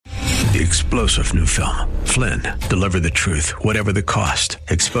The explosive new film, Flynn, deliver the truth, whatever the cost,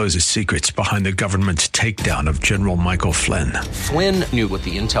 exposes secrets behind the government's takedown of General Michael Flynn. Flynn knew what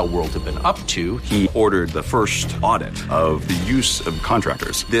the intel world had been up to. He ordered the first audit of the use of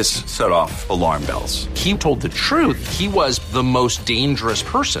contractors. This set off alarm bells. He told the truth. He was the most dangerous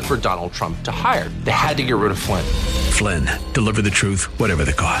person for Donald Trump to hire. They had to get rid of Flynn. Flynn, deliver the truth, whatever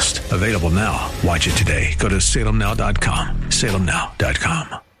the cost. Available now. Watch it today. Go to salemnow.com.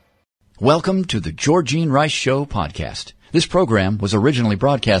 salemnow.com. Welcome to the Georgene Rice Show podcast. This program was originally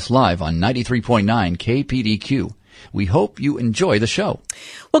broadcast live on 93.9 KPDQ. We hope you enjoy the show.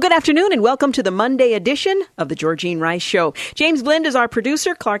 Well, good afternoon and welcome to the Monday edition of the Georgene Rice Show. James Blend is our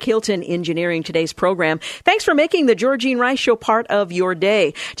producer, Clark Hilton engineering today's program. Thanks for making the Georgene Rice Show part of your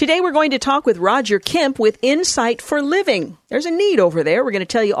day. Today we're going to talk with Roger Kemp with Insight for Living. There's a need over there. We're going to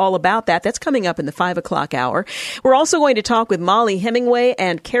tell you all about that. That's coming up in the 5 o'clock hour. We're also going to talk with Molly Hemingway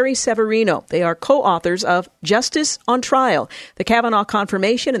and Carrie Severino. They are co-authors of Justice on Trial, the Kavanaugh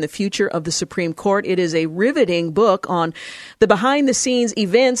Confirmation and the Future of the Supreme Court. It is a riveting book on the behind-the-scenes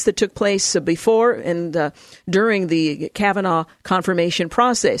events that took place before and during the Kavanaugh confirmation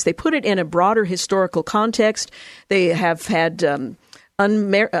process. They put it in a broader historical context. They have had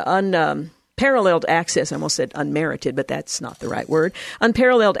unparalleled access. I almost said unmerited, but that's not the right word.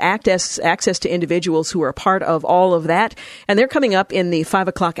 Unparalleled access to individuals who are a part of all of that. And they're coming up in the 5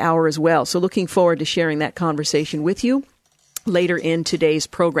 o'clock hour as well. So looking forward to sharing that conversation with you later in today's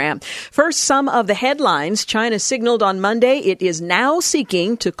program. First, some of the headlines. China signaled on Monday it is now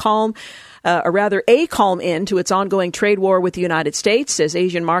seeking to calm a calm end to its ongoing trade war with the United States as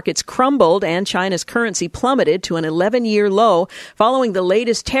Asian markets crumbled and China's currency plummeted to an 11-year low following the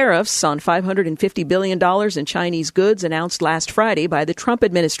latest tariffs on $550 billion in Chinese goods announced last Friday by the Trump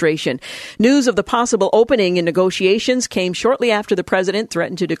administration. News of the possible opening in negotiations came shortly after the president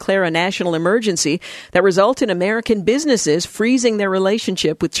threatened to declare a national emergency that result in American businesses freezing their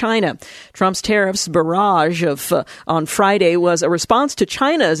relationship with China. Trump's tariffs barrage on Friday was a response to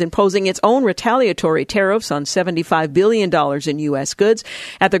China's imposing its own retaliatory tariffs on $75 billion in U.S. goods.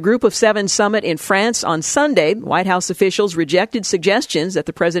 At the Group of Seven summit in France on Sunday, White House officials rejected suggestions that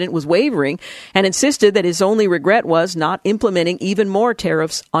the president was wavering and insisted that his only regret was not implementing even more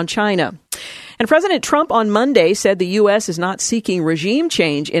tariffs on China. And President Trump on Monday said the U.S. is not seeking regime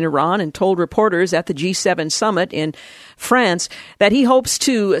change in Iran and told reporters at the G7 summit in France that he hopes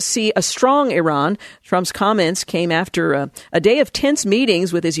to see a strong Iran. Trump's comments came after a day of tense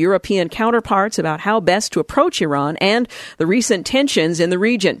meetings with his European counterparts about how best to approach Iran and the recent tensions in the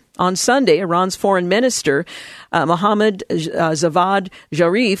region. On Sunday, Iran's foreign minister, Mohammad Javad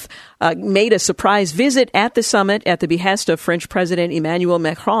Zarif, made a surprise visit at the summit at the behest of French President Emmanuel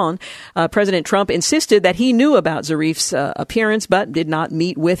Macron. President Trump insisted that he knew about Zarif's appearance but did not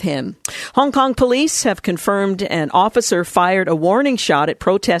meet with him. Hong Kong police have confirmed an officer fired a warning shot at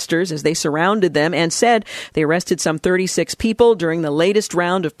protesters as they surrounded them and said they arrested some 36 people during the latest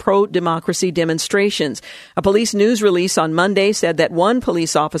round of pro-democracy demonstrations. A police news release on Monday said that one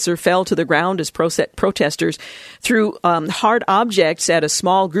police officer fell to the ground as protesters threw hard objects at a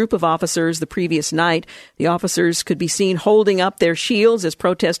small group of officers the previous night. The officers could be seen holding up their shields as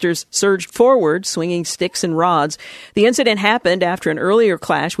protesters surged forward, swinging sticks and rods. The incident happened after an earlier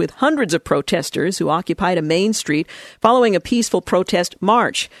clash with hundreds of protesters who occupied a main street following a peaceful protest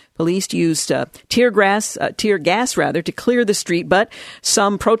march. Police used tear gas to clear the street, but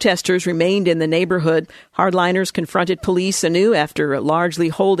some protesters remained in the neighborhood. Hardliners confronted police anew after largely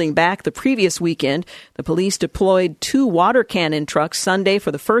holding back the previous weekend. The police deployed 2 water cannon trucks Sunday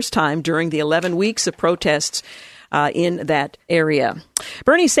for the first time during the 11 weeks of protests in that area.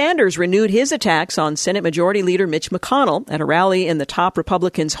 Bernie Sanders renewed his attacks on Senate Majority Leader Mitch McConnell at a rally in the top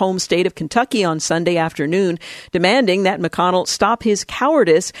Republican's home state of Kentucky on Sunday afternoon, demanding that McConnell stop his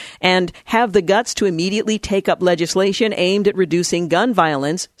cowardice and have the guts to immediately take up legislation aimed at reducing gun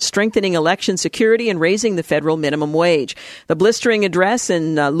violence, strengthening election security, and raising the federal minimum wage. The blistering address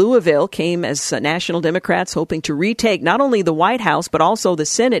in Louisville came as national Democrats hoping to retake not only the White House but also the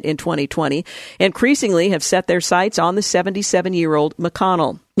Senate in 2020, increasingly have set their sights on the 77-year-old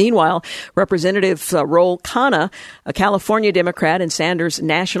McConnell. Meanwhile, Representative Roel Khanna, a California Democrat and Sanders'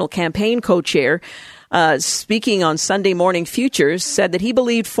 national campaign co-chair, speaking on Sunday Morning Futures, said that he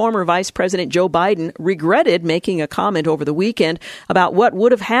believed former Vice President Joe Biden regretted making a comment over the weekend about what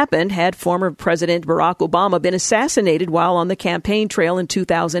would have happened had former President Barack Obama been assassinated while on the campaign trail in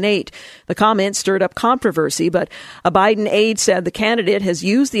 2008. The comment stirred up controversy, but a Biden aide said the candidate has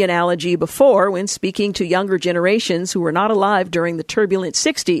used the analogy before when speaking to younger generations who were not alive during the turbulent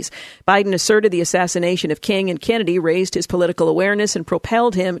 60s 60s. Biden asserted the assassination of King and Kennedy raised his political awareness and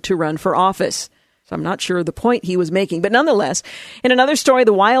propelled him to run for office. So I'm not sure the point he was making. But nonetheless, in another story,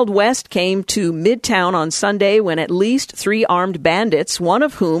 the Wild West came to Midtown on Sunday when at least 3 armed bandits, one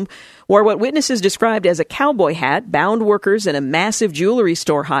of whom wore what witnesses described as a cowboy hat, bound workers in a massive jewelry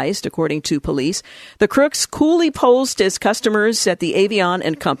store heist, according to police. The crooks coolly posed as customers at the Avion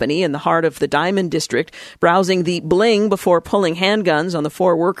and Company in the heart of the Diamond District, browsing the bling before pulling handguns on the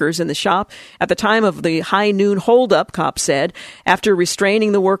 4 workers in the shop. At the time of the high noon holdup, cops said, after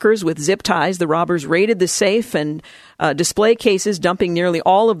restraining the workers with zip ties, the robbers raided the safe and display cases, dumping nearly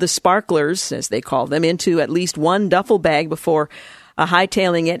all of the sparklers, as they call them, into at least one duffel bag before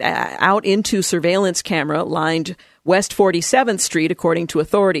hightailing it out into surveillance camera lined West 47th Street, according to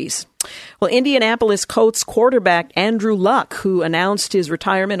authorities. Well, Indianapolis Colts quarterback Andrew Luck, who announced his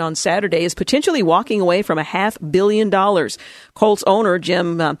retirement on Saturday, is potentially walking away from $500 million. Colts owner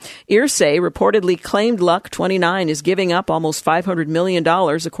Jim Irsay reportedly claimed Luck, 29, is giving up almost $500 million,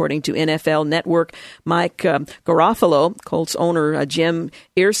 according to NFL Network Mike Garofalo. Colts owner Jim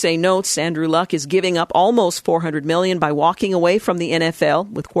Irsay notes Andrew Luck is giving up almost $400 million by walking away from the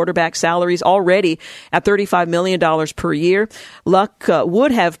NFL, with quarterback salaries already at $35 million per year. Luck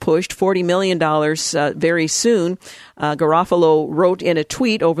would have pushed $40 million very soon. Garofalo wrote in a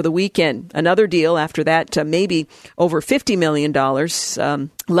tweet over the weekend. Another deal after that, maybe over $50 million.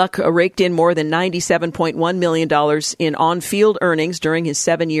 Luck raked in more than $97.1 million in on-field earnings during his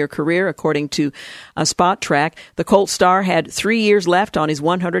 7-year career, according to Spot Track. The Colts star had 3 years left on his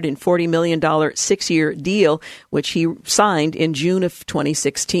 $140 million 6-year deal, which he signed in June of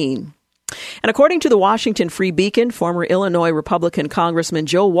 2016. And according to the Washington Free Beacon, former Illinois Republican Congressman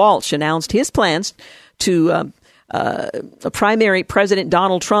Joe Walsh announced his plans to primary President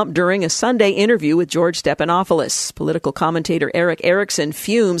Donald Trump during a Sunday interview with George Stephanopoulos. Political commentator Eric Erickson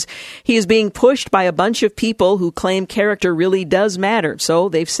fumes. He is being pushed by a bunch of people who claim character really does matter, so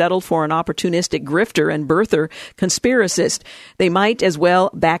they've settled for an opportunistic grifter and birther conspiracist. They might as well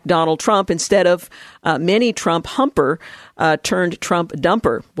back Donald Trump instead of mini Trump humper turned Trump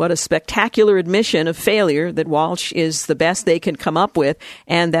dumper. What a spectacular admission of failure that Walsh is the best they can come up with,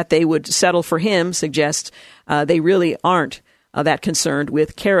 and that they would settle for him suggests they really aren't that concerned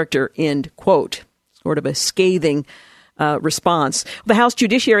with character, end quote. Sort of a scathing response. The House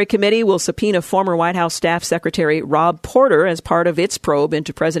Judiciary Committee will subpoena former White House Staff Secretary Rob Porter as part of its probe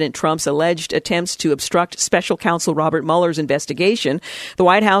into President Trump's alleged attempts to obstruct Special Counsel Robert Mueller's investigation. The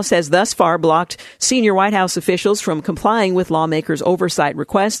White House has thus far blocked senior White House officials from complying with lawmakers' oversight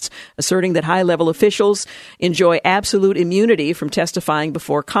requests, asserting that high-level officials enjoy absolute immunity from testifying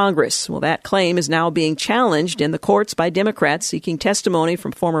before Congress. Well, that claim is now being challenged in the courts by Democrats seeking testimony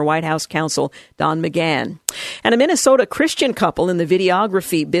from former White House counsel Don McGahn. And a Minnesota Christian couple in the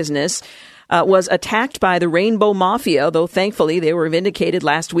videography business was attacked by the Rainbow Mafia, though thankfully they were vindicated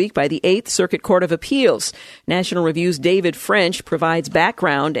last week by the 8th Circuit Court of Appeals. National Review's David French provides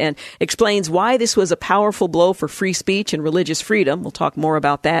background and explains why this was a powerful blow for free speech and religious freedom. We'll talk more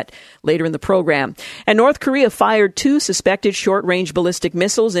about that later in the program. And North Korea fired 2 suspected short-range ballistic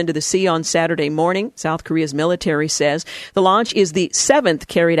missiles into the sea on Saturday morning. South Korea's military says the launch is the 7th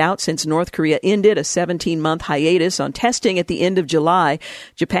carried out since North Korea ended a 17-month hiatus on testing at the end of July.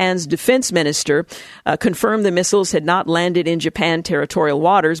 Japan's defense minister confirmed the missiles had not landed in Japan territorial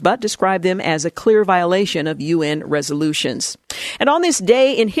waters, but described them as a clear violation of UN resolutions. And on this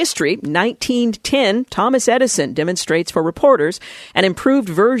day in history, 1910, Thomas Edison demonstrates for reporters an improved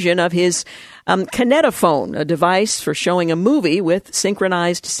version of his kinetophone, a device for showing a movie with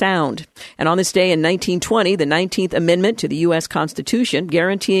synchronized sound. And on this day in 1920, the 19th Amendment to the U.S. Constitution,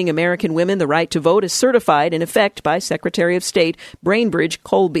 guaranteeing American women the right to vote, is certified in effect by Secretary of State Bainbridge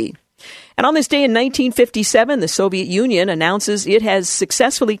Colby. And on this day in 1957, the Soviet Union announces it has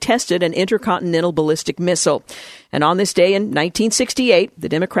successfully tested an intercontinental ballistic missile. And on this day in 1968, the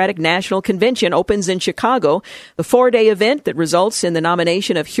Democratic National Convention opens in Chicago, the 4-day event that results in the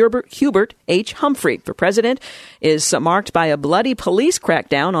nomination of Hubert H. Humphrey for president is marked by a bloody police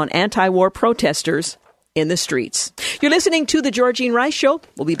crackdown on anti-war protesters in the streets. You're listening to The Georgene Rice Show.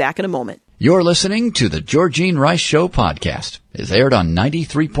 We'll be back in a moment. You're listening to the Georgene Rice Show podcast. It's aired on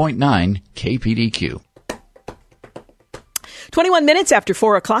 93.9 KPDQ. 21 minutes after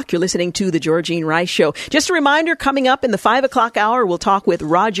 4 o'clock, you're listening to The Georgene Rice Show. Just a reminder, coming up in the 5 o'clock hour, we'll talk with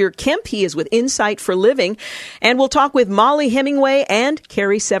Roger Kemp. He is with Insight for Living. And we'll talk with Molly Hemingway and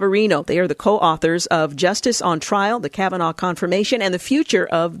Carrie Severino. They are the co-authors of Justice on Trial, the Kavanaugh Confirmation, and the Future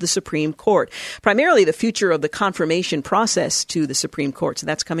of the Supreme Court. Primarily the future of the confirmation process to the Supreme Court. So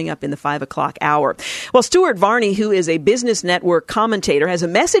that's coming up in the 5 o'clock hour. Well, Stuart Varney, who is a Business Network commentator, has a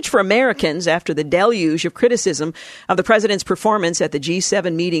message for Americans after the deluge of criticism of the president's performance at the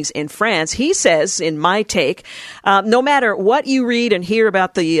G7 meetings in France. He says, in my take, no matter what you read and hear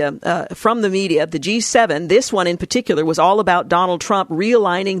about from the media, the G7, this one in particular, was all about Donald Trump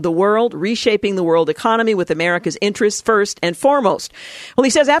realigning the world, reshaping the world economy with America's interests first and foremost. Well, he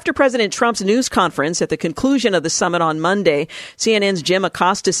says after President Trump's news conference at the conclusion of the summit on Monday, CNN's Jim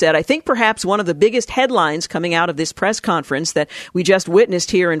Acosta said, I think perhaps one of the biggest headlines coming out of this press conference that we just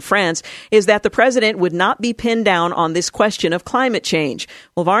witnessed here in France is that the president would not be pinned down on this question of climate change.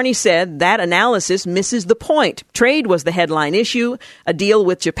 Well, Varney said that analysis misses the point. Trade was the headline issue, a deal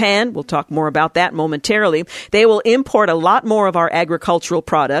with Japan. We'll talk more about that momentarily. They will import a lot more of our agricultural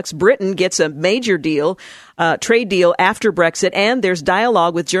products. Britain gets a major trade deal after Brexit, and there's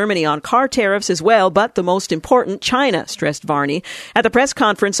dialogue with Germany on car tariffs as well, but the most important, China, stressed Varney. At the press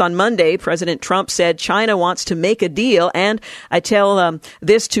conference on Monday, President Trump said China wants to make a deal, and I tell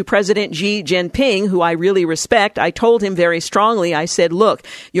this to President Xi Jinping, who I really respect. I told him very strongly, I said, look,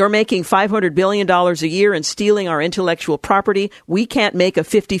 you're making $500 billion a year and stealing our intellectual property. We can't make a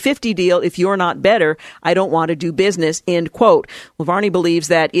 50-50 deal if you're not better. I don't want to do business, end quote. Well, Varney believes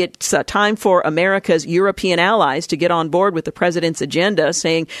that it's time for America's European allies to get on board with the president's agenda,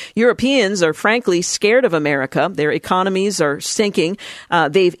 saying Europeans are frankly scared of America. Their economies are sinking.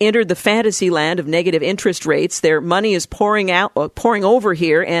 They've entered the fantasy land of negative interest rates. Their money is pouring over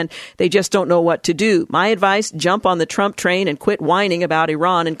here, and they just don't know what to do. My advice, jump on the Trump train and quit whining about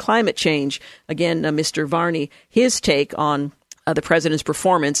Iran and climate change. Again, Mr. Varney, his take on the president's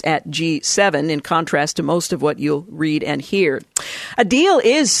performance at G7, in contrast to most of what you'll read and hear. A deal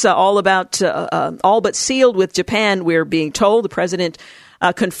is all but sealed with Japan, we're being told. The president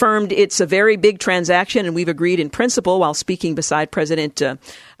confirmed it's a very big transaction, and we've agreed in principle while speaking beside Prime Minister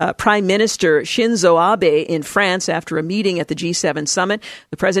Shinzo Abe in France after a meeting at the G7 summit.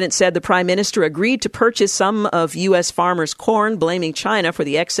 The president said the prime minister agreed to purchase some of U.S. farmers' corn, blaming China for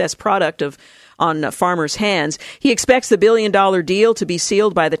the excess product on farmers' hands. He expects the billion-dollar deal to be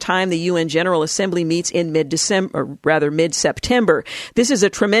sealed by the time the UN General Assembly meets in mid-September. This is a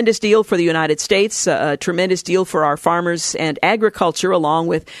tremendous deal for the United States, a tremendous deal for our farmers and agriculture, along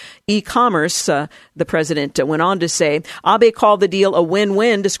with e-commerce, the president went on to say. Abe called the deal a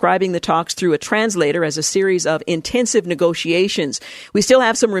win-win, describing the talks through a translator as a series of intensive negotiations. We still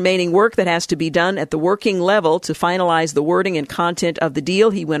have some remaining work that has to be done at the working level to finalize the wording and content of the deal,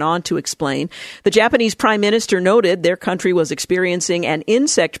 he went on to explain. The Japanese prime minister noted their country was experiencing an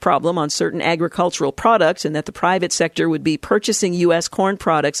insect problem on certain agricultural products and that the private sector would be purchasing U.S. corn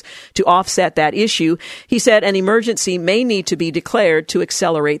products to offset that issue. He said an emergency may need to be declared to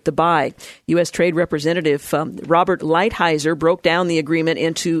accelerate the buy. U.S. Trade Representative Robert Lighthizer broke down the agreement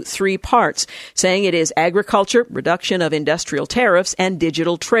into three parts, saying it is agriculture, reduction of industrial tariffs, and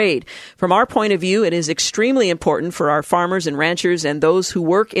digital trade. From our point of view, it is extremely important for our farmers and ranchers and those who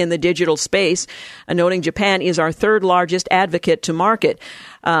work in the digital space, noting Japan is our third largest advocate to market.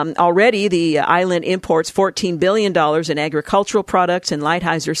 Already, the island imports $14 billion in agricultural products, and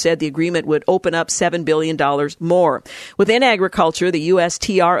Lighthizer said the agreement would open up $7 billion more. Within agriculture, the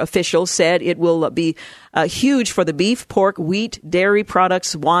USTR official said it will be huge for the beef, pork, wheat, dairy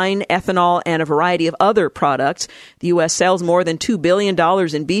products, wine, ethanol, and a variety of other products. The U.S. sells more than $2 billion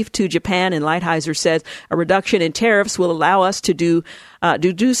in beef to Japan, and Lighthizer says a reduction in tariffs will allow us to do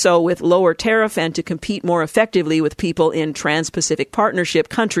so with lower tariff and to compete more effectively with people in Trans-Pacific Partnership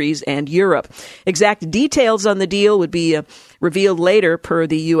countries and Europe. Exact details on the deal would be revealed later per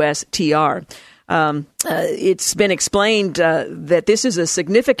the USTR. It's been explained that this is a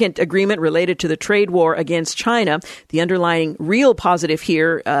significant agreement related to the trade war against China. The underlying real positive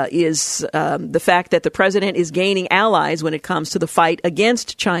here is the fact that the president is gaining allies when it comes to the fight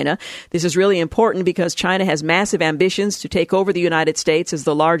against China. This is really important because China has massive ambitions to take over the United States as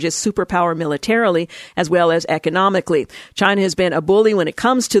the largest superpower militarily as well as economically. China has been a bully when it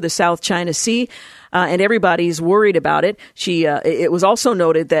comes to the South China Sea. And everybody's worried about it. It was also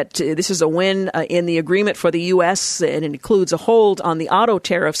noted that this is a win in the agreement for the U.S., and it includes a hold on the auto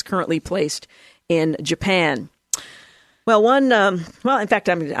tariffs currently placed in Japan. Well, in fact,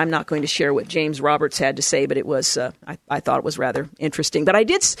 I'm not going to share what James Roberts had to say, but it was, I thought it was rather interesting. But I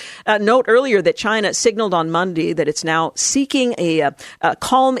did note earlier that China signaled on Monday that it's now seeking a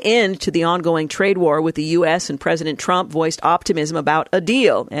calm end to the ongoing trade war with the U.S., and President Trump voiced optimism about a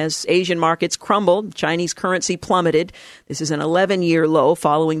deal. As Asian markets crumbled, Chinese currency plummeted. This is an 11-year low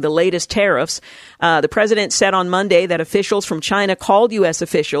following the latest tariffs. The president said on Monday that officials from China called U.S.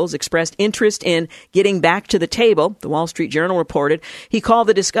 officials, expressed interest in getting back to the table. The Wall Street Journal reported he called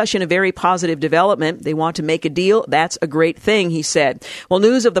the discussion a very positive development. They want to make a deal. That's a great thing, he said. Well,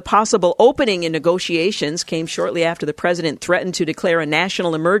 news of the possible opening in negotiations came shortly after the president threatened to declare a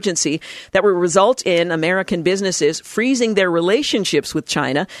national emergency that would result in American businesses freezing their relationships with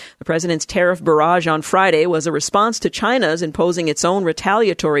China. The president's tariff barrage on Friday was a response to China's imposing its own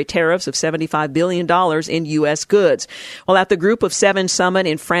retaliatory tariffs of $75 billion in U.S. goods. Well, at the Group of Seven summit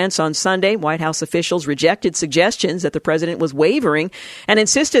in France on Sunday, White House officials rejected suggestions that the president was wavering and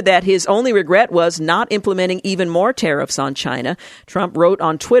insisted that his only regret was not implementing even more tariffs on China. Trump wrote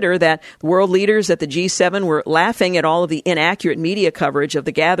on Twitter that world leaders at the G7 were laughing at all of the inaccurate media coverage of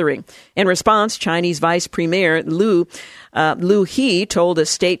the gathering. In response, Chinese Vice Premier Liu He told a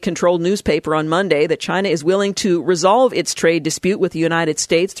state-controlled newspaper on Monday that China is willing to resolve its trade dispute with the United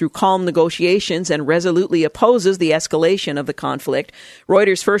States through calm negotiations and resolutely opposes the escalation of the conflict.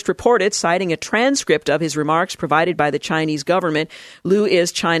 Reuters first reported, citing a transcript of his remarks provided by the Chinese government, Liu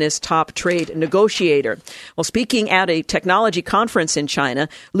is China's top trade negotiator. Well, speaking at a technology conference in China,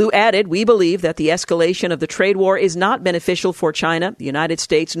 Liu added, "We believe that the escalation of the trade war is not beneficial for China, the United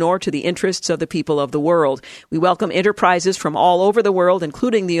States, nor to the interests of the people of the world. We welcome enterprises from all over the world,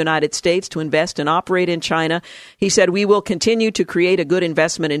 including the United States, to invest and operate in China." He said, "We will continue to create a good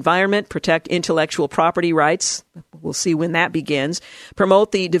investment environment, protect intellectual property rights." We'll see when that begins.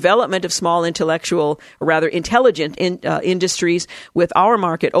 "Promote the development of small intelligent industries with our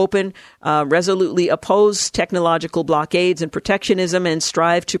market open, resolutely oppose technological blockades and protectionism, and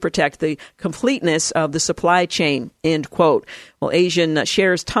strive to protect the completeness of the supply chain," end quote. Well, Asian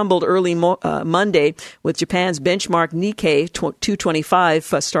shares tumbled early Monday, with Japan's benchmark Nikkei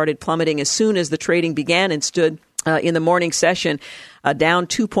 225 started plummeting as soon as the trading began and stood in the morning session down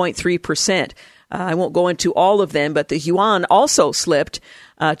 2.3%. I won't go into all of them, but the yuan also slipped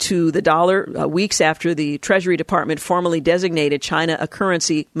to the dollar weeks after the Treasury Department formally designated China a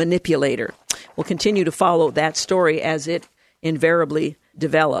currency manipulator. We'll continue to follow that story as it invariably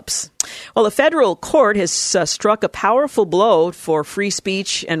develops. Well, a federal court has struck a powerful blow for free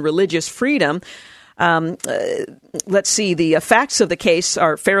speech and religious freedom. Let's see. The facts of the case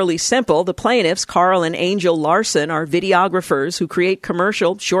are fairly simple. The plaintiffs, Carl and Angel Larson, are videographers who create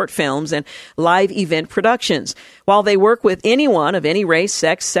commercial, short films, and live event productions. While they work with anyone of any race,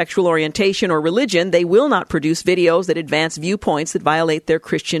 sex, sexual orientation, or religion, they will not produce videos that advance viewpoints that violate their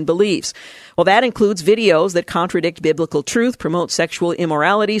Christian beliefs. Well, that includes videos that contradict biblical truth, promote sexual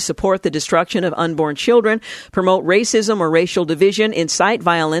immorality, support the destruction of unborn children, promote racism or racial division, incite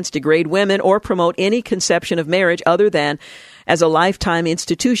violence, degrade women, or promote any conception of marriage other than as a lifetime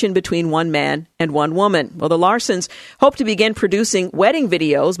institution between one man and one woman. Well, the Larsons hope to begin producing wedding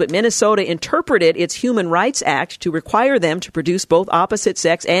videos, but Minnesota interpreted its Human Rights Act to require them to produce both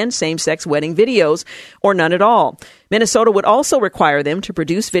opposite-sex and same-sex wedding videos, or none at all. Minnesota would also require them to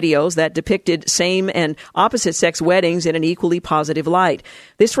produce videos that depicted same and opposite-sex weddings in an equally positive light.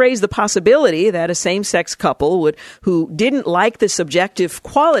 This raised the possibility that a same-sex couple who didn't like the subjective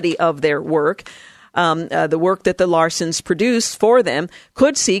quality of their work, the work that the Larsons produced for them,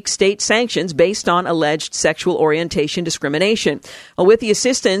 could seek state sanctions based on alleged sexual orientation discrimination. With the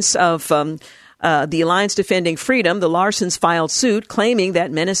assistance of the Alliance Defending Freedom, the Larsons filed suit claiming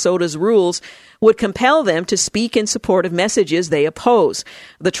that Minnesota's rules would compel them to speak in support of messages they oppose.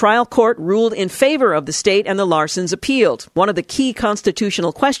 The trial court ruled in favor of the state, and the Larsons appealed. One of the key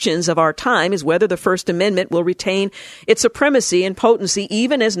constitutional questions of our time is whether the First Amendment will retain its supremacy and potency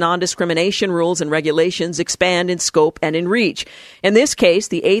even as non-discrimination rules and regulations expand in scope and in reach. In this case,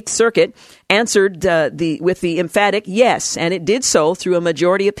 the Eighth Circuit answered with the emphatic yes, and it did so through a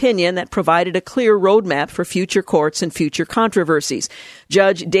majority opinion that provided a clear roadmap for future courts and future controversies.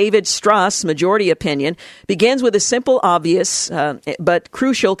 Judge David Strass' majority opinion begins with a simple, obvious, but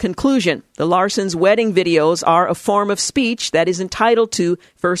crucial conclusion. The Larsons' wedding videos are a form of speech that is entitled to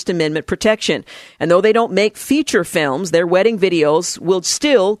First Amendment protection. And though they don't make feature films, their wedding videos will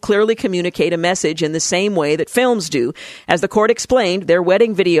still clearly communicate a message in the same way that films do. As the court explained, their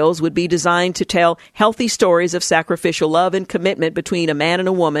wedding videos would be designed to tell healthy stories of sacrificial love and commitment between a man and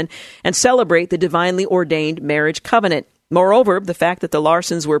a woman and celebrate the divinely ordained marriage covenant. Moreover, the fact that the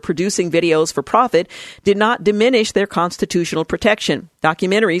Larsons were producing videos for profit did not diminish their constitutional protection.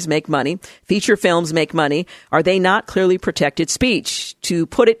 Documentaries make money. Feature films make money. Are they not clearly protected speech? To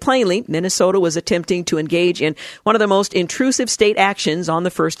put it plainly, Minnesota was attempting to engage in one of the most intrusive state actions on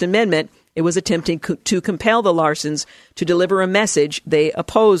the First Amendment. It was attempting to compel the Larsons to deliver a message they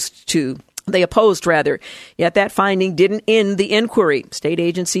opposed, yet that finding didn't end the inquiry. State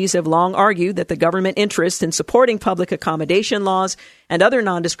agencies have long argued that the government interest in supporting public accommodation laws and other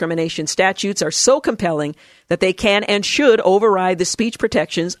non-discrimination statutes are so compelling that they can and should override the speech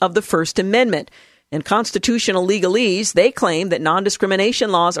protections of the First Amendment. In constitutional legalese, they claim that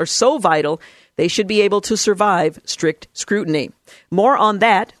non-discrimination laws are so vital they should be able to survive strict scrutiny. More on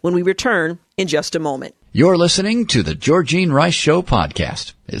that when we return in just a moment. You're listening to the Georgene Rice Show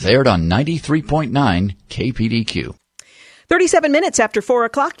podcast. It's aired on 93.9 KPDQ. 37 minutes after 4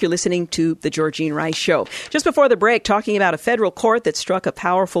 o'clock, you're listening to The Georgene Rice Show. Just before the break, talking about a federal court that struck a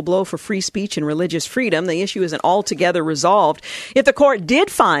powerful blow for free speech and religious freedom. The issue isn't altogether resolved. If the court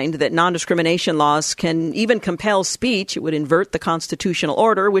did find that non-discrimination laws can even compel speech, it would invert the constitutional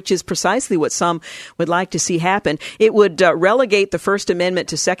order, which is precisely what some would like to see happen. It would relegate the First Amendment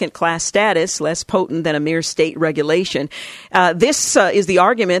to second-class status, less potent than a mere state regulation. This is the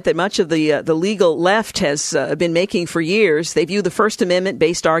argument that much of the legal left has been making for years. They view the First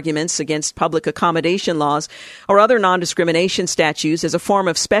Amendment-based arguments against public accommodation laws or other non-discrimination statutes as a form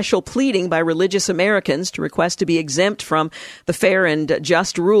of special pleading by religious Americans to request to be exempt from the fair and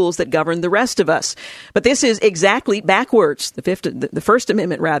just rules that govern the rest of us. But this is exactly backwards. The First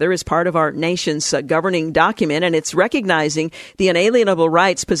Amendment, is part of our nation's governing document, and it's recognizing the inalienable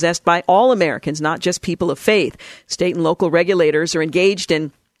rights possessed by all Americans, not just people of faith. State and local regulators are engaged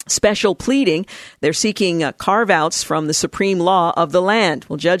in special pleading. They're seeking carve-outs from the supreme law of the land.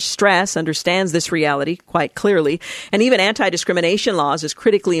 Well, Judge Strass understands this reality quite clearly, and even anti-discrimination laws, as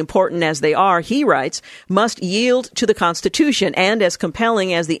critically important as they are, he writes, must yield to the Constitution, and as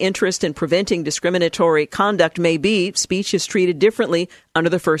compelling as the interest in preventing discriminatory conduct may be, speech is treated differently under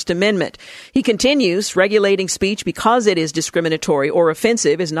the First Amendment. He continues, regulating speech because it is discriminatory or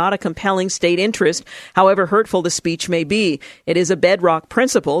offensive is not a compelling state interest, however hurtful the speech may be. It is a bedrock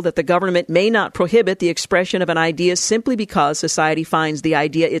principle that the government may not prohibit the expression of an idea simply because society finds the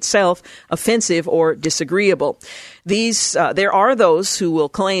idea itself offensive or disagreeable. There are those who will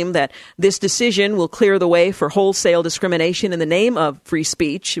claim that this decision will clear the way for wholesale discrimination in the name of free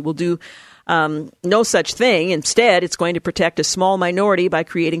speech. It will do no such thing. Instead, it's going to protect a small minority by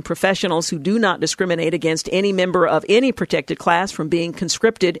creating professionals who do not discriminate against any member of any protected class from being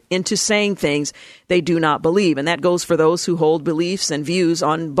conscripted into saying things they do not believe. And that goes for those who hold beliefs and views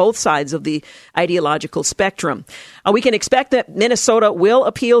on both sides of the ideological spectrum. We can expect that Minnesota will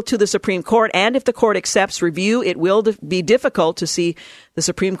appeal to the Supreme Court, and if the court accepts review, it will be difficult to see the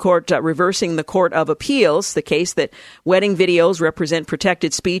Supreme Court reversing the Court of Appeals. The case that wedding videos represent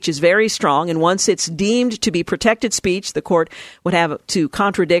protected speech is very strong, and once it's deemed to be protected speech, the court would have to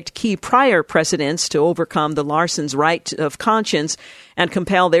contradict key prior precedents to overcome the Larsons' right of conscience and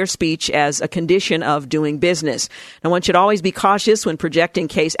compel their speech as a condition of doing business. Now, one should always be cautious when projecting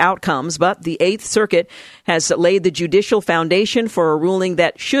case outcomes, but the Eighth Circuit has laid the judicial foundation for a ruling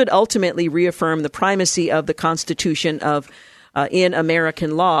that should ultimately reaffirm the primacy of the Constitution in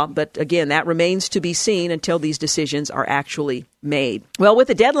American law. But again, that remains to be seen until these decisions are actually made. Well, with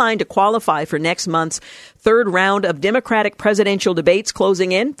the deadline to qualify for next month's third round of Democratic presidential debates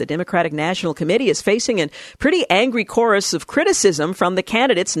closing in, the Democratic National Committee is facing a pretty angry chorus of criticism from the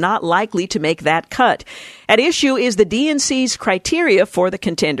candidates not likely to make that cut. At issue is the DNC's criteria for the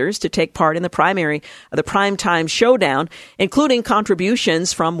contenders to take part in the primary, the primetime showdown, including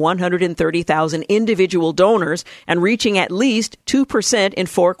contributions from 130,000 individual donors and reaching at least 2% in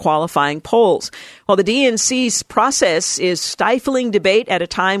 4 qualifying polls. While the DNC's process is stifling debate at a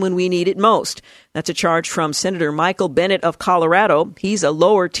time when we need it most. That's a charge from Senator Michael Bennet of Colorado. He's a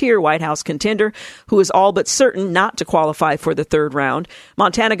lower-tier White House contender who is all but certain not to qualify for the third round.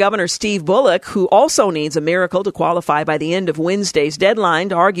 Montana Governor Steve Bullock, who also needs a miracle to qualify by the end of Wednesday's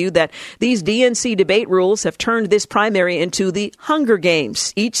deadline, argued that these DNC debate rules have turned this primary into the Hunger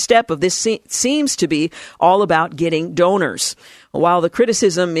Games. Each step of this seems to be all about getting donors. While the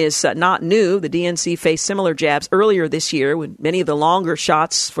criticism is not new, the DNC faced similar jabs earlier this year when many of the longer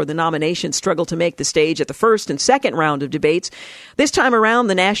shots for the nomination struggled to make the stage at the first and second round of debates. This time around,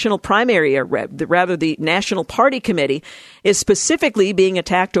 the national primary, or rather the National Party Committee, is specifically being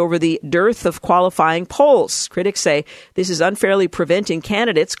attacked over the dearth of qualifying polls. Critics say this is unfairly preventing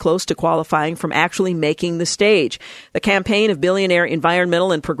candidates close to qualifying from actually making the stage. The campaign of billionaire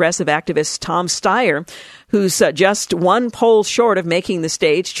environmental and progressive activist Tom Steyer, who's just one poll short of making the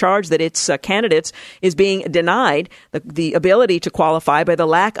stage, charged that its candidates is being denied the ability to qualify by the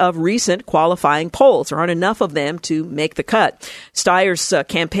lack of recent qualifying polls. There aren't enough of them to make the cut. Steyer's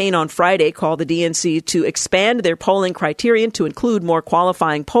campaign on Friday called the DNC to expand their polling criterion to include more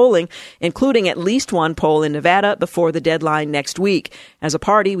qualifying polling, including at least one poll in Nevada before the deadline next week. As a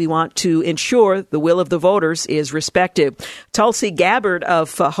party, we want to ensure the will of the voters is respected. Tulsi Gabbard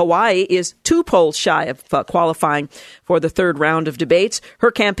of Hawaii is 2 polls shy of qualifying for the third round of debates.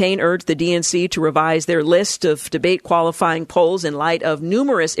 Her campaign urged the DNC to revise their list of debate qualifying polls in light of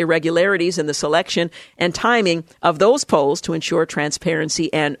numerous irregularities in the selection and timing of those polls to ensure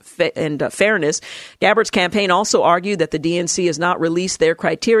transparency and fairness. Gabbard's campaign also argued that the DNC has not released their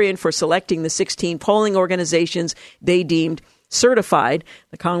criterion for selecting the 16 polling organizations they deemed certified.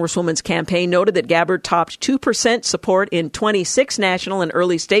 The Congresswoman's campaign noted that Gabbard topped 2% support in 26 national and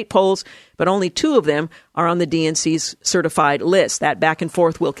early state polls, but only 2 of them are on the DNC's certified list. That back and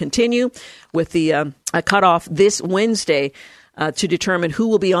forth will continue with the cutoff this Wednesday to determine who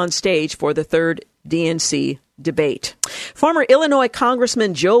will be on stage for the third DNC debate. Former Illinois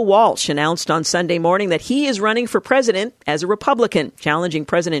Congressman Joe Walsh announced on Sunday morning that he is running for president as a Republican, challenging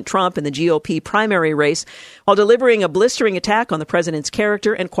President Trump in the GOP primary race while delivering a blistering attack on the president's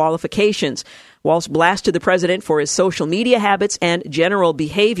character and qualifications. Walsh blasted the president for his social media habits and general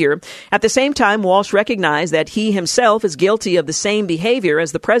behavior. At the same time, Walsh recognized that he himself is guilty of the same behavior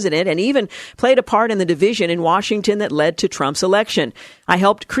as the president and even played a part in the division in Washington that led to Trump's election. I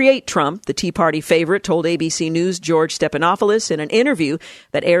helped create Trump, the Tea Party favorite told ABC News' George Stephanopoulos in an interview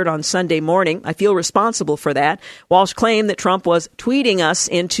that aired on Sunday morning. I feel responsible for that. Walsh claimed that Trump was tweeting us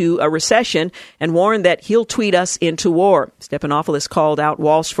into a recession and warned that he'll tweet us into war. Stephanopoulos called out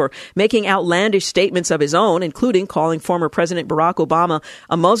Walsh for making outlandish statements of his own, including calling former President Barack Obama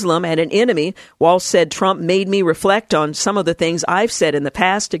a Muslim and an enemy. Walsh said Trump made me reflect on some of the things I've said in the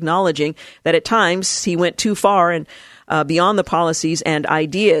past, acknowledging that at times he went too far and beyond the policies and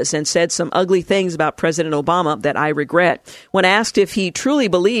ideas and said some ugly things about President Obama that I regret. When asked if he truly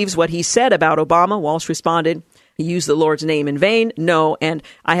believes what he said about Obama, Walsh responded, he used the Lord's name in vain. No, and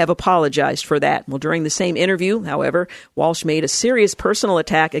I have apologized for that. Well, during the same interview, however, Walsh made a serious personal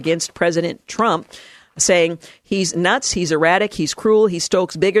attack against President Trump, saying he's nuts, he's erratic, he's cruel, he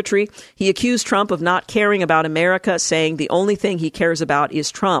stokes bigotry. He accused Trump of not caring about America, saying the only thing he cares about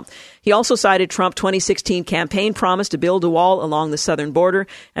is Trump. He also cited Trump's 2016 campaign promise to build a wall along the southern border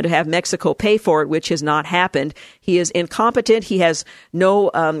and to have Mexico pay for it, which has not happened. He is incompetent. He has no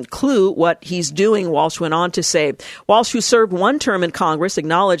clue what he's doing, Walsh went on to say. Walsh, who served one term in Congress,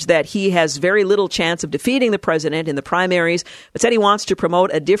 acknowledged that he has very little chance of defeating the president in the primaries, but said he wants to promote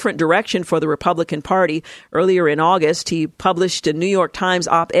a different direction for the Republican Party. Earlier in August, he published a New York Times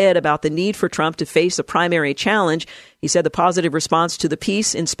op-ed about the need for Trump to face a primary challenge. He said the positive response to the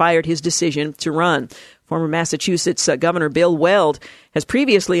piece inspired his decision to run. Former Massachusetts Governor Bill Weld has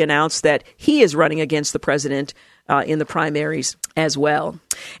previously announced that he is running against the president in the primaries as well.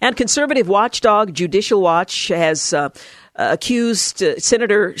 And conservative watchdog Judicial Watch has accused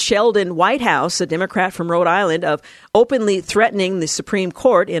Senator Sheldon Whitehouse, a Democrat from Rhode Island, of openly threatening the Supreme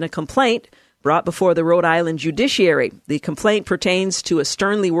Court in a complaint brought before the Rhode Island judiciary. The complaint pertains to a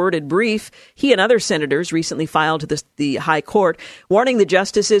sternly worded brief he and other senators recently filed to the High Court, warning the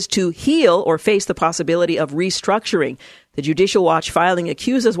justices to heal or face the possibility of restructuring. The Judicial Watch filing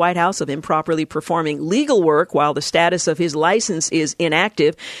accuses Whitehouse of improperly performing legal work while the status of his license is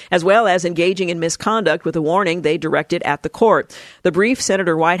inactive, as well as engaging in misconduct with a warning they directed at the court. The brief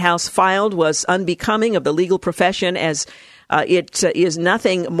Senator Whitehouse filed was unbecoming of the legal profession, as it is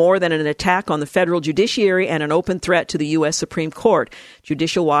nothing more than an attack on the federal judiciary and an open threat to the U.S. Supreme Court,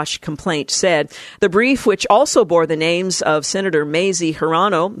 Judicial Watch complaint said. The brief, which also bore the names of Senator Mazie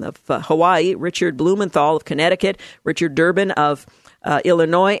Hirono of Hawaii, Richard Blumenthal of Connecticut, Richard Durbin of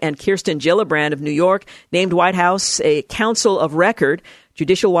Illinois, and Kirsten Gillibrand of New York, named Whitehouse a counsel of record.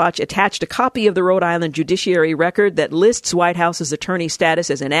 Judicial Watch attached a copy of the Rhode Island judiciary record that lists Whitehouse's attorney status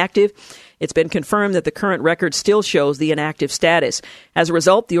as inactive. It's been confirmed that the current record still shows the inactive status. As a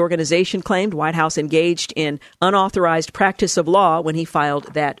result, the organization claimed Whitehouse engaged in unauthorized practice of law when he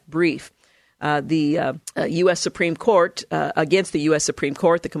filed that brief. The U.S. Supreme Court, against the U.S. Supreme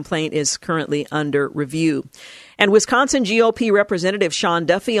Court, the complaint is currently under review. And Wisconsin GOP Representative Sean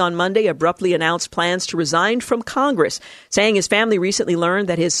Duffy on Monday abruptly announced plans to resign from Congress, saying his family recently learned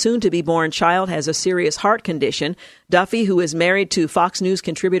that his soon-to-be-born child has a serious heart condition. Duffy, who is married to Fox News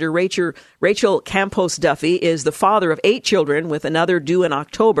contributor Rachel Campos Duffy, is the father of 8 children with another due in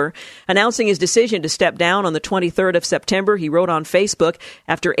October. Announcing his decision to step down on the 23rd of September, he wrote on Facebook,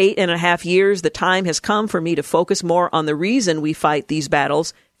 after 8.5 years others, the time has come for me to focus more on the reason we fight these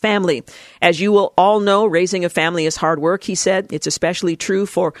battles, family. As you will all know, raising a family is hard work, he said. It's especially true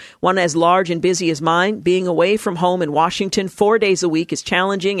for one as large and busy as mine. Being away from home in Washington 4 days a week is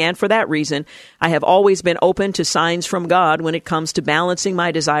challenging, and for that reason, I have always been open to signs from God when it comes to balancing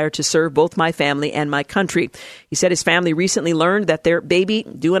my desire to serve both my family and my country. He said his family recently learned that their baby,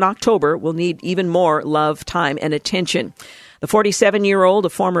 due in October, will need even more love, time, and attention. The 47-year-old,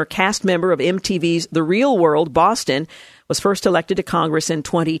 a former cast member of MTV's The Real World, Boston, was first elected to Congress in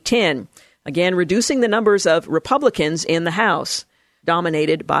 2010, again reducing the numbers of Republicans in the House,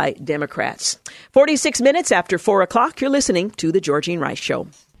 dominated by Democrats. 46 minutes after 4 o'clock, you're listening to The Georgene Rice Show.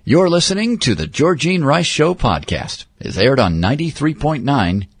 You're listening to The Georgene Rice Show podcast. It's aired on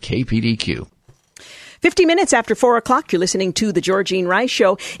 93.9 KPDQ. 50 minutes after 4 o'clock, you're listening to The Georgene Rice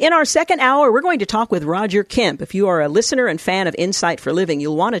Show. In our second hour, we're going to talk with Roger Kemp. If you are a listener and fan of Insight for Living,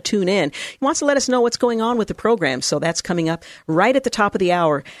 you'll want to tune in. He wants to let us know what's going on with the program, so that's coming up right at the top of the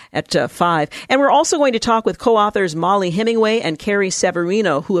hour at 5. And we're also going to talk with co-authors Molly Hemingway and Carrie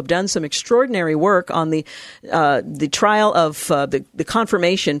Severino, who have done some extraordinary work on the trial of the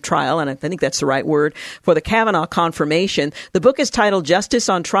confirmation trial, and I think that's the right word, for the Kavanaugh confirmation. The book is titled Justice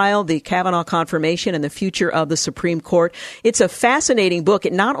on Trial, the Kavanaugh Confirmation and the Future of the Supreme Court. It's a fascinating book.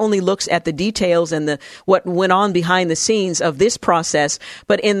 It not only looks at the details and what went on behind the scenes of this process,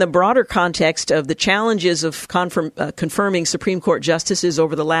 but in the broader context of the challenges of confirming Supreme Court justices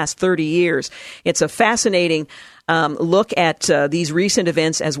over the last 30 years. It's a fascinating look at these recent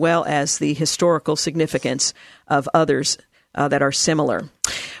events as well as the historical significance of others that are similar.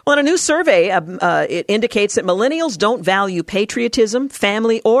 Well, in a new survey, it indicates that millennials don't value patriotism,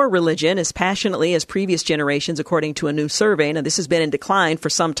 family, or religion as passionately as previous generations, according to a new survey. Now, this has been in decline for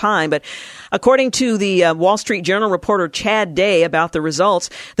some time, but according to the Wall Street Journal reporter Chad Day about the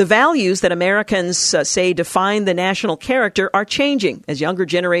results, the values that Americans say define the national character are changing as younger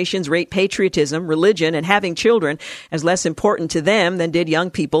generations rate patriotism, religion, and having children as less important to them than did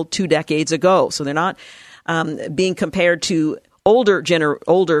young people 2 decades ago. So they're not being compared to older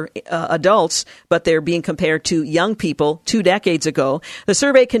adults, but they're being compared to young people 2 decades ago. The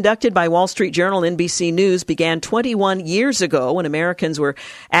survey conducted by Wall Street Journal and NBC News began 21 years ago when Americans were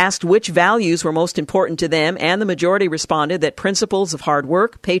asked which values were most important to them, and the majority responded that principles of hard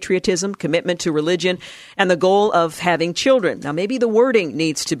work, patriotism, commitment to religion, and the goal of having children. Now, maybe the wording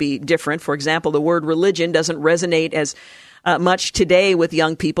needs to be different. For example, the word religion doesn't resonate as much today with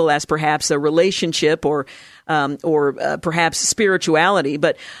young people as perhaps a relationship or perhaps spirituality.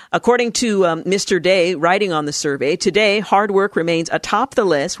 But according to Mr. Day, writing on the survey, today hard work remains atop the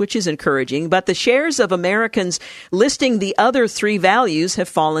list, which is encouraging, but the shares of Americans listing the other 3 values have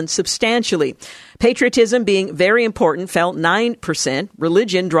fallen substantially. Patriotism being very important fell 9%,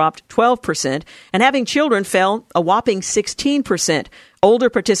 religion dropped 12%, and having children fell a whopping 16%.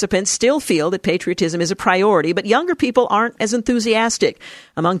 Older participants still feel that patriotism is a priority, but younger people aren't as enthusiastic.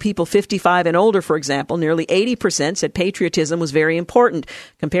 Among people 55 and older, for example, nearly 80% said patriotism was very important,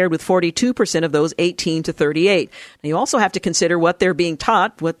 compared with 42% of those 18 to 38. Now, you also have to consider what they're being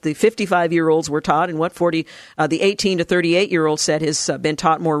taught, what the 55-year-olds were taught, and what the 18 to 38-year-olds said has been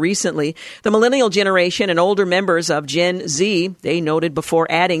taught more recently. The millennial generation and older members of Gen Z, they noted before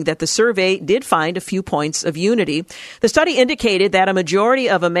adding that the survey did find a few points of unity. The study indicated that a majority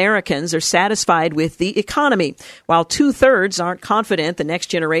of Americans are satisfied with the economy, while 2/3 aren't confident the next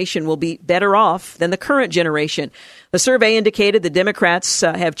generation will be better off than the current generation. The survey indicated the Democrats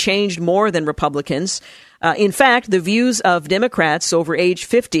have changed more than Republicans. In fact, the views of Democrats over age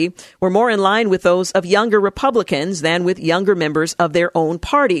 50 were more in line with those of younger Republicans than with younger members of their own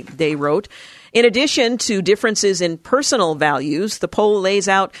party, they wrote. In addition to differences in personal values, the poll lays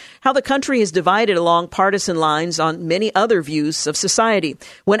out how the country is divided along partisan lines on many other views of society.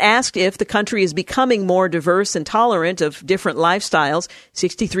 When asked if the country is becoming more diverse and tolerant of different lifestyles,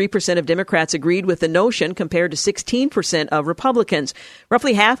 63% of Democrats agreed with the notion compared to 16% of Republicans.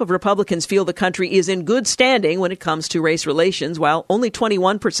 Roughly half of Republicans feel the country is in good standing when it comes to race relations, while only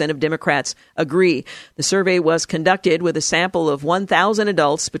 21% of Democrats agree. The survey was conducted with a sample of 1,000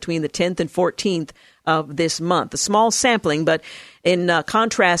 adults between the 10th and 14th of this month. A small sampling, but in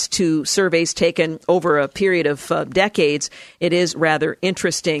contrast to surveys taken over a period of decades, it is rather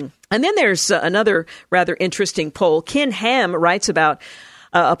interesting. And then there's another rather interesting poll. Ken Ham writes about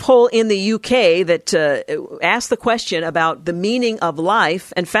a poll in the UK that asked the question about the meaning of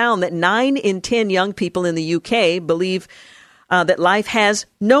life and found that 9 in 10 young people in the UK believe that life has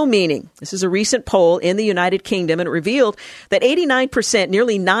no meaning. This is a recent poll in the United Kingdom, and it revealed that 89%,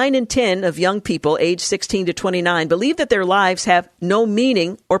 nearly 9 in 10 of young people aged 16 to 29, believe that their lives have no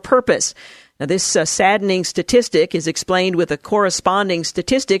meaning or purpose. Now, this saddening statistic is explained with a corresponding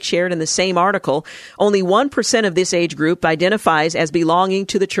statistic shared in the same article. Only 1% of this age group identifies as belonging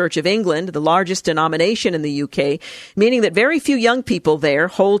to the Church of England, the largest denomination in the UK, meaning that very few young people there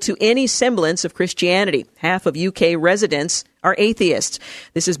hold to any semblance of Christianity. Half of UK residents are atheists.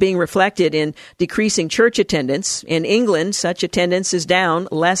 This is being reflected in decreasing church attendance. In England, such attendance is down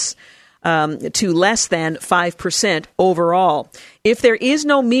to less than 5% overall. If there is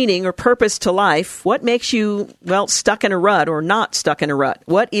no meaning or purpose to life, what makes you, stuck in a rut or not stuck in a rut?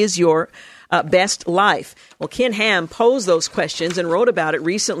 What is your best life? Well, Ken Ham posed those questions and wrote about it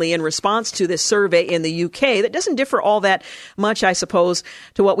recently in response to this survey in the UK that doesn't differ all that much, I suppose,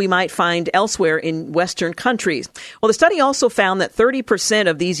 to what we might find elsewhere in Western countries. Well, the study also found that 30%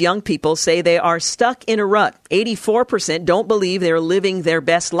 of these young people say they are stuck in a rut. 84% don't believe they're living their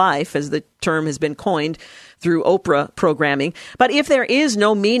best life, as the term has been coined through Oprah programming. But if there is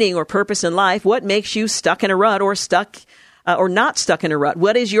no meaning or purpose in life, what makes you stuck in a rut or not stuck in a rut?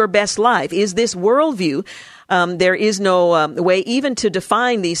 What is your best life? Is this worldview? There is no way even to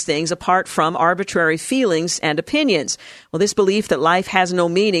define these things apart from arbitrary feelings and opinions. Well, this belief that life has no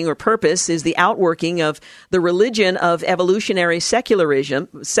meaning or purpose is the outworking of the religion of evolutionary secularism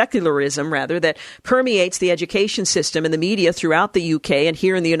that permeates the education system and the media throughout the UK and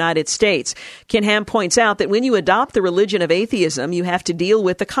here in the United States. Ken Ham points out that when you adopt the religion of atheism, you have to deal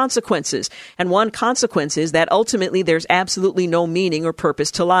with the consequences. And one consequence is that ultimately there's absolutely no meaning or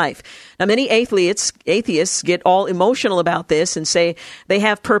purpose to life. Now, many atheists get all emotional about this and say they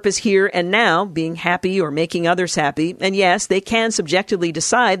have purpose here and now, being happy or making others happy. And yes, they can subjectively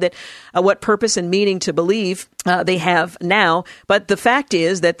decide that what purpose and meaning to believe they have now. But the fact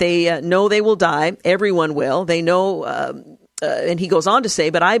is that they know they will die. Everyone will. They know. And he goes on to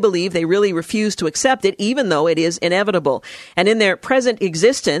say, but I believe they really refuse to accept it, even though it is inevitable. And in their present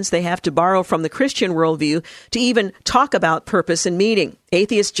existence, they have to borrow from the Christian worldview to even talk about purpose and meaning.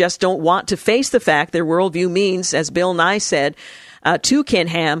 Atheists just don't want to face the fact their worldview means, as Bill Nye said, to Ken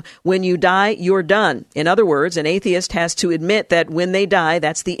Ham, when you die, you're done. In other words, an atheist has to admit that when they die,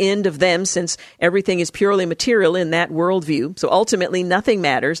 that's the end of them, since everything is purely material in that worldview. So ultimately, nothing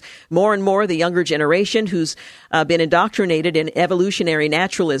matters. More and more, the younger generation who's been indoctrinated in evolutionary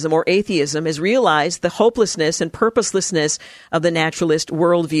naturalism or atheism has realized the hopelessness and purposelessness of the naturalist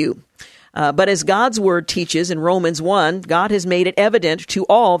worldview. But as God's word teaches in Romans 1, God has made it evident to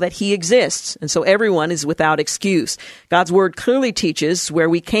all that he exists. And so everyone is without excuse. God's word clearly teaches where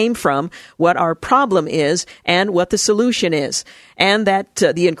we came from, what our problem is, and what the solution is. And that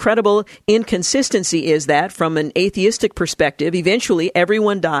the incredible inconsistency is that from an atheistic perspective, eventually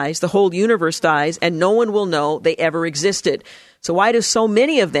everyone dies, the whole universe dies, and no one will know they ever existed. So why do so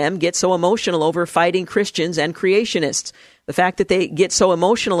many of them get so emotional over fighting Christians and creationists? The fact that they get so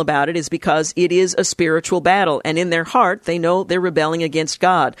emotional about it is because it is a spiritual battle, and in their heart, they know they're rebelling against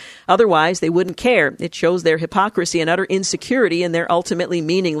God. Otherwise, they wouldn't care. It shows their hypocrisy and utter insecurity in their ultimately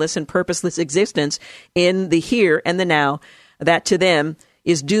meaningless and purposeless existence in the here and the now, that to them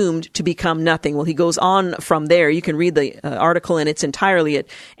is doomed to become nothing. Well, he goes on from there. You can read the article in its entirety. It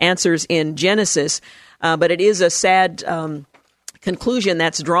answers in Genesis, but it is a sad conclusion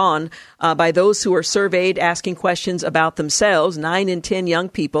that's drawn by those who are surveyed asking questions about themselves. 9 in 10 young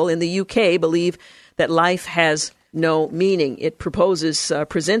people in the UK believe that life has no meaning. It presents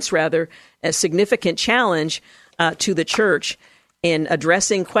a significant challenge to the church in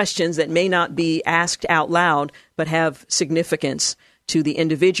addressing questions that may not be asked out loud, but have significance to the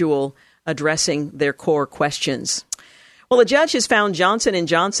individual addressing their core questions. Well, a judge has found Johnson &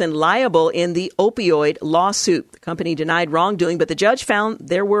 Johnson liable in the opioid lawsuit. The company denied wrongdoing, but the judge found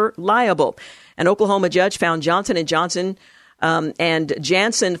they were liable. An Oklahoma judge found Johnson & Johnson and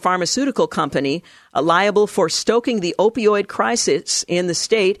Janssen Pharmaceutical Company liable for stoking the opioid crisis in the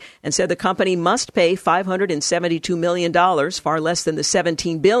state, and said the company must pay $572 million, far less than the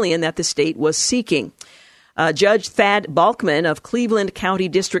 $17 billion that the state was seeking. Judge Thad Balkman of Cleveland County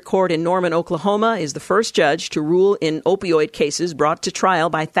District Court in Norman, Oklahoma, is the first judge to rule in opioid cases brought to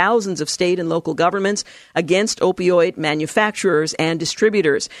trial by thousands of state and local governments against opioid manufacturers and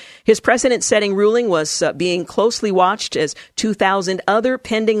distributors. His precedent-setting ruling was being closely watched as 2,000 other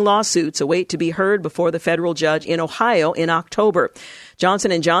pending lawsuits await to be heard before the federal judge in Ohio in October.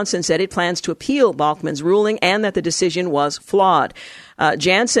 Johnson & Johnson said it plans to appeal Balkman's ruling and that the decision was flawed.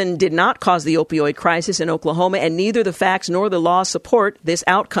 Janssen did not cause the opioid crisis in Oklahoma, and neither the facts nor the law support this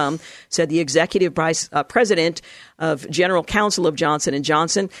outcome, said the executive president of General Counsel of Johnson &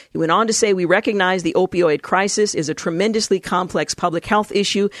 Johnson. He went on to say, "We recognize the opioid crisis is a tremendously complex public health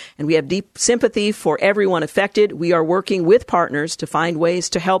issue, and we have deep sympathy for everyone affected. We are working with partners to find ways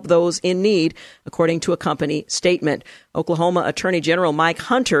to help those in need," according to a company statement. Oklahoma Attorney General Mike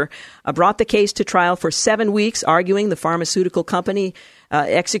Hunter brought the case to trial for 7 weeks, arguing the pharmaceutical company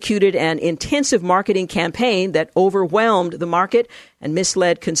executed an intensive marketing campaign that overwhelmed the market and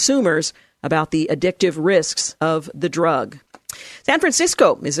misled consumers about the addictive risks of the drug. San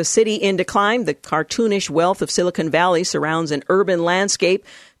Francisco is a city in decline. The cartoonish wealth of Silicon Valley surrounds an urban landscape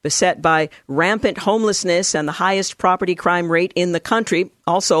beset by rampant homelessness and the highest property crime rate in the country.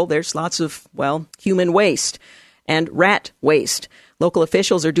 Also, there's lots of, human waste and rat waste. Local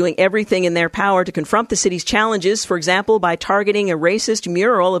officials are doing everything in their power to confront the city's challenges, for example, by targeting a racist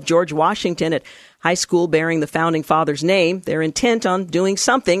mural of George Washington at high school bearing the founding father's name. They're intent on doing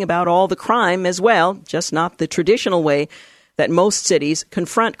something about all the crime as well, just not the traditional way that most cities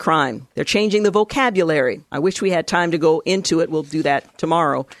confront crime. They're changing the vocabulary. I wish we had time to go into it. We'll do that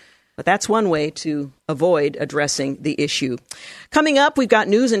tomorrow. But that's one way to avoid addressing the issue. Coming up, we've got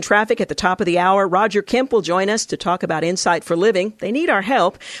news and traffic at the top of the hour. Roger Kemp will join us to talk about Insight for Living. They need our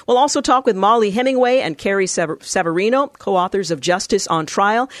help. We'll also talk with Molly Hemingway and Carrie Severino, co-authors of Justice on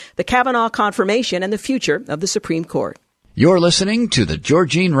Trial, the Kavanaugh Confirmation, and the Future of the Supreme Court. You're listening to the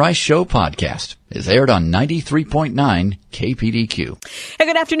Georgene Rice Show podcast. It's aired on 93.9 KPDQ. Hey,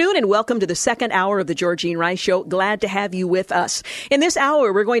 good afternoon and welcome to the second hour of the Georgene Rice Show. Glad to have you with us. In this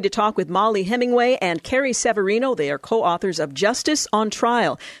hour, we're going to talk with Molly Hemingway and Carrie Severino. They are co-authors of Justice on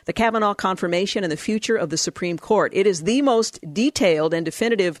Trial, the Kavanaugh Confirmation, and the Future of the Supreme Court. It is the most detailed and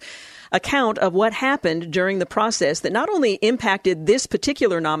definitive account of what happened during the process that not only impacted this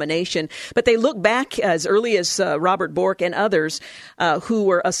particular nomination, but they look back as early as Robert Bork and others who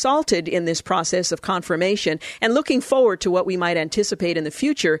were assaulted in this process of confirmation, and looking forward to what we might anticipate in the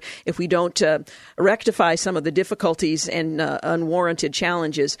future if we don't rectify some of the difficulties and unwarranted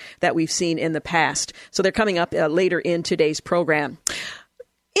challenges that we've seen in the past. So they're coming up later in today's program.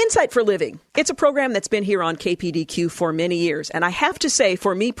 Insight for Living. It's a program that's been here on KPDQ for many years. And I have to say,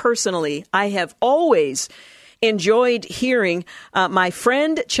 for me personally, I have always enjoyed hearing my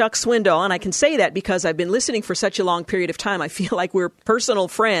friend Chuck Swindoll, and I can say that because I've been listening for such a long period of time. I feel like we're personal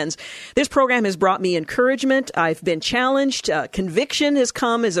friends. This program has brought me encouragement. I've been challenged. Conviction has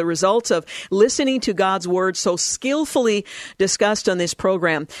come as a result of listening to God's Word so skillfully discussed on this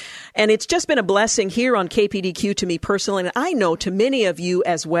program. And it's just been a blessing here on KPDQ to me personally, and I know to many of you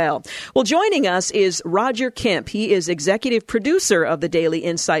as well. Well, joining us is Roger Kemp. He is executive producer of the Daily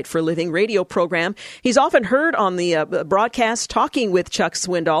Insight for Living radio program. He's often heard on the broadcast talking with Chuck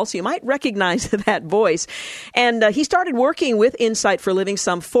Swindoll, so you might recognize that voice. And he started working with Insight for Living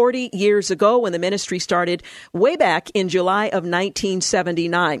some 40 years ago when the ministry started way back in July of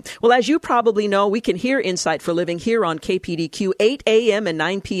 1979. Well, as you probably know, we can hear Insight for Living here on KPDQ 8 a.m. and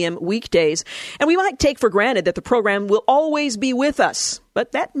 9 p.m. weekdays. And we might take for granted that the program will always be with us,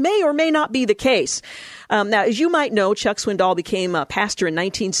 but that may or may not be the case. Now, as you might know, Chuck Swindoll became a pastor in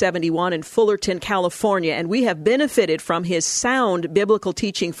 1971 in Fullerton, California, and we have benefited from his sound biblical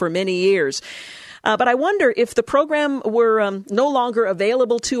teaching for many years. But I wonder if the program were no longer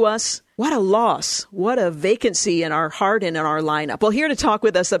available to us. What a loss. What a vacancy in our heart and in our lineup. Well, here to talk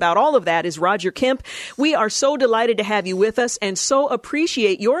with us about all of that is Roger Kemp. We are so delighted to have you with us and so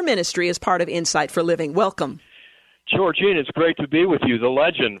appreciate your ministry as part of Insight for Living. Welcome. Georgene, it's great to be with you, the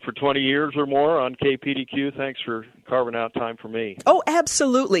legend for 20 years or more on KPDQ. Thanks for carving out time for me. Oh,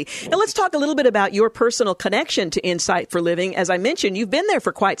 absolutely. And let's talk a little bit about your personal connection to Insight for Living. As I mentioned, you've been there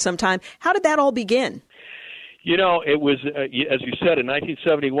for quite some time. How did that all begin? You know, it was, as you said, in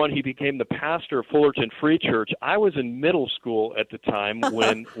 1971, he became the pastor of Fullerton Free Church. I was in middle school at the time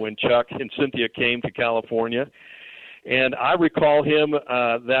when Chuck and Cynthia came to California. And I recall him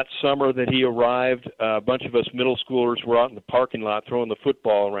that summer that he arrived. A bunch of us middle schoolers were out in the parking lot throwing the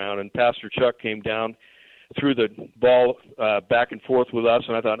football around, and Pastor Chuck came down, threw the ball back and forth with us,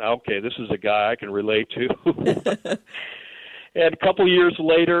 and I thought, okay, this is a guy I can relate to. And a couple years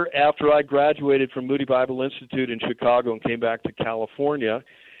later, after I graduated from Moody Bible Institute in Chicago and came back to California,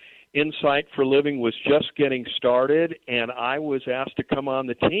 Insight for Living was just getting started, and I was asked to come on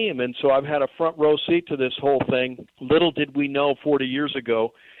the team. And so I've had a front row seat to this whole thing. Little did we know 40 years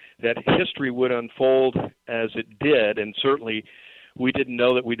ago that history would unfold as it did, and certainly we didn't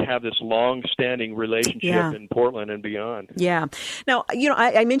know that we'd have this long-standing relationship in Portland and beyond. Yeah. Now, you know,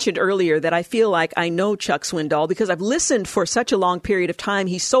 I mentioned earlier that I feel like I know Chuck Swindoll because I've listened for such a long period of time.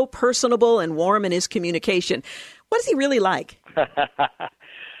 He's so personable and warm in his communication. What is he really like?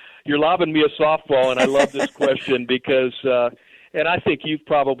 you're lobbing me a softball, and I love this question because, and I think you've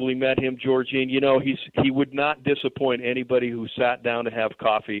probably met him, Georgene. You know, he would not disappoint anybody who sat down to have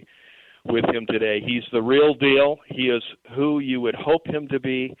coffee with him today. He's the real deal. He is who you would hope him to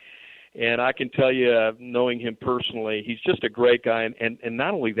be. And I can tell you, knowing him personally, he's just a great guy. And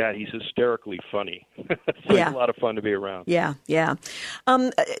not only that, he's hysterically funny. So It's a lot of fun to be around. Yeah.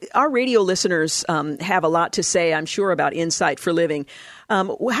 Our radio listeners have a lot to say, I'm sure, about Insight for Living.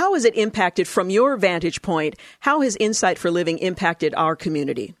 How has it impacted, from your vantage point, how has Insight for Living impacted our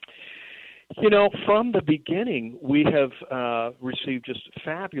community? You know, from the beginning, we have received just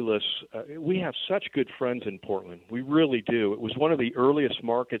fabulous, we have such good friends in Portland. We really do. It was one of the earliest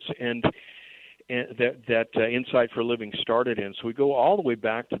markets and that Insight for Living started in. So we go all the way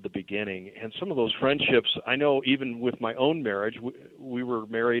back to the beginning. And some of those friendships, I know even with my own marriage, we were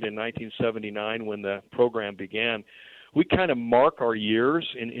married in 1979 when the program began. We kind of mark our years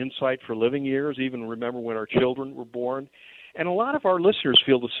in Insight for Living years, even remember when our children were born. And a lot of our listeners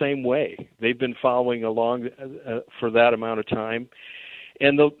feel the same way. They've been following along for that amount of time.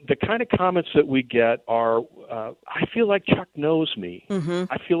 And the kind of comments that we get are, I feel like Chuck knows me.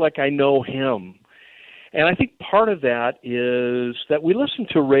 Mm-hmm. I feel like I know him. And I think part of that is that we listen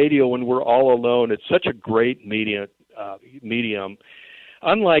to radio when we're all alone. It's such a great medium.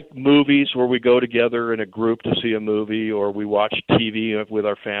 Unlike movies where we go together in a group to see a movie or we watch TV with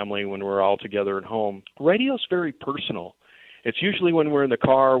our family when we're all together at home, radio's very personal. It's usually when we're in the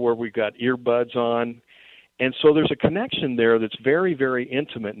car where we've got earbuds on. And so there's a connection there that's very, very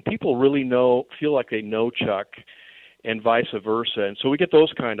intimate. And people really feel like they know Chuck and vice versa. And so we get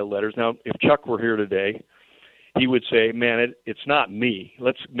those kind of letters. Now, if Chuck were here today, he would say, man, it's not me.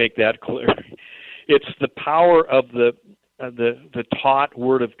 Let's make that clear. It's the power of the taught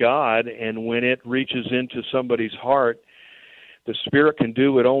Word of God. And when it reaches into somebody's heart, the Spirit can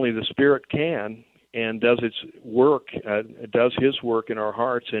do what only the Spirit can. And does its work, does His work in our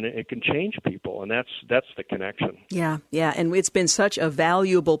hearts, and it can change people, and that's the connection. Yeah, and it's been such a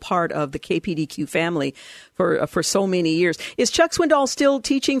valuable part of the KPDQ family for so many years. Is Chuck Swindoll still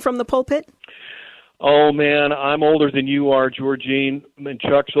teaching from the pulpit? Oh, man, I'm older than you are, Georgene, and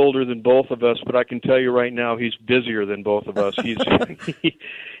Chuck's older than both of us, but I can tell you right now he's busier than both of us. He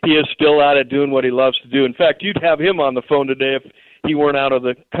is still out at doing what he loves to do. In fact, you'd have him on the phone today if he weren't out of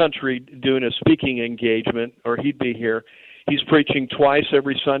the country doing a speaking engagement, or he'd be here. He's preaching twice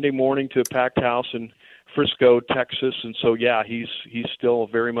every Sunday morning to a packed house in Frisco, Texas, and so, he's still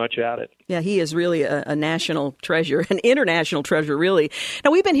very much at it. Yeah, he is really a national treasure, an international treasure, really. Now,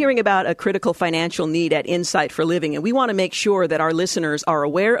 we've been hearing about a critical financial need at Insight for Living, and we want to make sure that our listeners are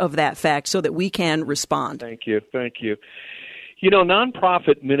aware of that fact so that we can respond. Thank you. You know,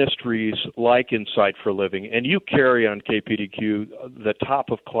 nonprofit ministries like Insight for Living, and you carry on KPDQ the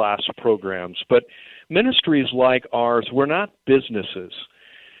top-of-class programs, but ministries like ours, we're not businesses.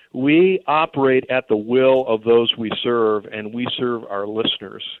 We operate at the will of those we serve, and we serve our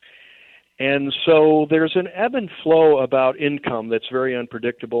listeners. And so there's an ebb and flow about income that's very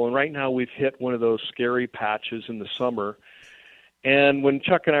unpredictable, and right now we've hit one of those scary patches in the summer. And when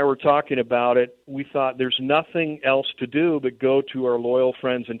Chuck and I were talking about it, we thought there's nothing else to do but go to our loyal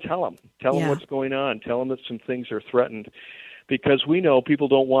friends and tell them what's going on, tell them that some things are threatened, because we know people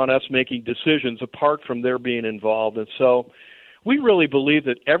don't want us making decisions apart from their being involved. And so we really believe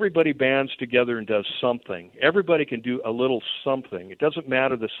that everybody bands together and does something. Everybody can do a little something. It doesn't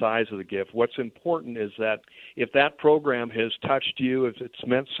matter the size of the gift. What's important is that if that program has touched you, if it's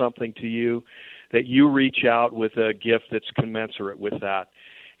meant something to you, that you reach out with a gift that's commensurate with that.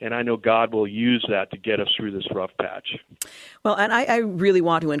 And I know God will use that to get us through this rough patch. Well, and I really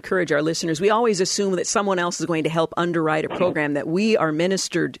want to encourage our listeners. We always assume that someone else is going to help underwrite a program that we are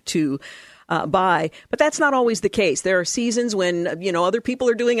ministered to by, but that's not always the case. There are seasons when, other people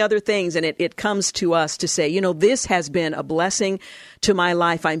are doing other things, and it comes to us to say, this has been a blessing to my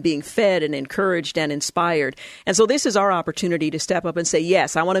life. I'm being fed and encouraged and inspired. And so this is our opportunity to step up and say,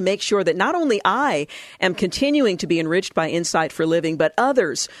 yes, I want to make sure that not only I am continuing to be enriched by Insight for Living, but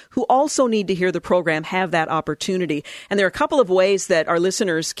others who also need to hear the program have that opportunity. And there are a couple of ways that our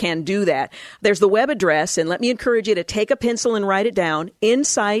listeners can do that. There's the web address, and let me encourage you to take a pencil and write it down,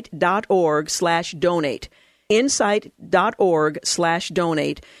 insight.org/donate.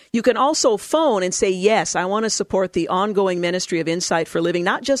 insight.org/donate. You can also phone and say, yes, I want to support the ongoing ministry of Insight for Living,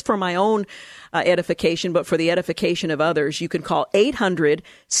 not just for my own edification, but for the edification of others. You can call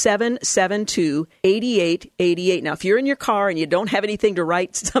 800-772-8888. Now, if you're in your car and you don't have anything to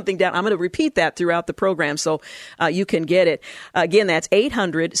write something down, I'm going to repeat that throughout the program so you can get it. Again, that's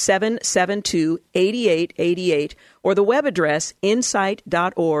 800-772-8888, or the web address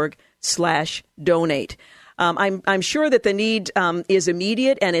insight.org/donate. I'm sure that the need is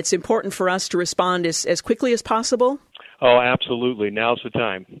immediate, and it's important for us to respond as quickly as possible. Oh, absolutely. Now's the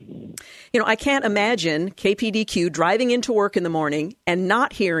time. You know, I can't imagine KPDQ driving into work in the morning and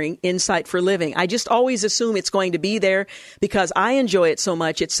not hearing Insight for Living. I just always assume it's going to be there because I enjoy it so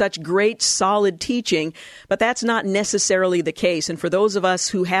much. It's such great, solid teaching, but that's not necessarily the case. And for those of us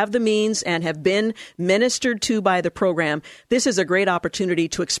who have the means and have been ministered to by the program, this is a great opportunity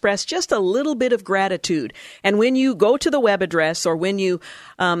to express just a little bit of gratitude. And when you go to the web address or when you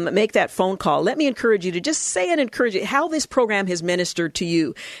make that phone call, let me encourage you to just say and encourage it, how this program has ministered to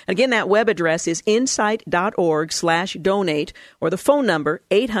you. Again, that web address is insight.org/donate, or the phone number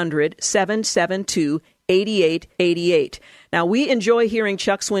 800-772-8888. Now, we enjoy hearing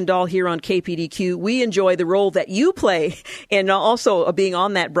Chuck Swindoll here on KPDQ. We enjoy the role that you play in also being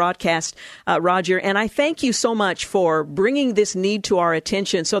on that broadcast, Roger. And I thank you so much for bringing this need to our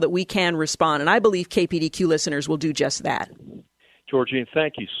attention so that we can respond. And I believe KPDQ listeners will do just that. Georgene,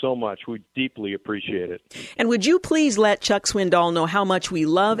 thank you so much. We deeply appreciate it. And would you please let Chuck Swindoll know how much we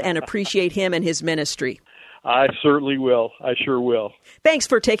love and appreciate him and his ministry? I certainly will. I sure will. Thanks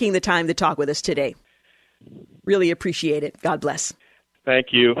for taking the time to talk with us today. Really appreciate it. God bless. Thank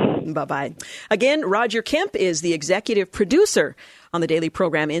you. Bye-bye. Again, Roger Kemp is the executive producer on the daily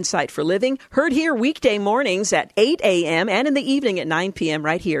program Insight for Living, heard here weekday mornings at 8 a.m. and in the evening at 9 p.m.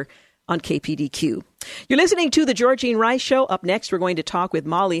 right here on KPDQ. You're listening to The Georgene Rice Show. Up next, we're going to talk with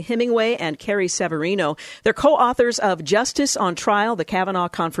Molly Hemingway and Carrie Severino. They're co-authors of Justice on Trial, the Kavanaugh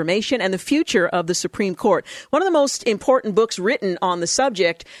Confirmation, and the Future of the Supreme Court. One of the most important books written on the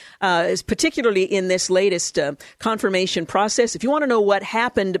subject is particularly in this latest confirmation process. If you want to know what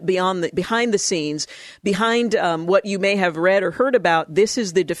happened behind the scenes, behind what you may have read or heard about, this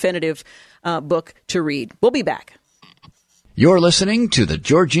is the definitive book to read. We'll be back. You're listening to the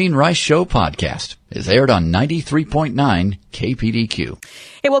Georgene Rice Show podcast. It's aired on 93.9 KPDQ.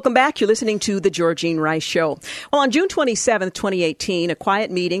 Hey, welcome back. You're listening to The Georgene Rice Show. Well, on June 27th, 2018, a quiet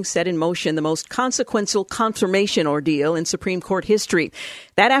meeting set in motion the most consequential confirmation ordeal in Supreme Court history.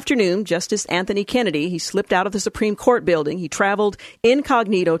 That afternoon, Justice Anthony Kennedy, he slipped out of the Supreme Court building. He traveled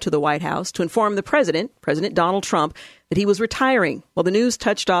incognito to the White House to inform the President Donald Trump, that he was retiring. Well, the news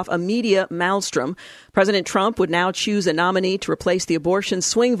touched off a media maelstrom. President Trump would now choose a nominee to replace the abortion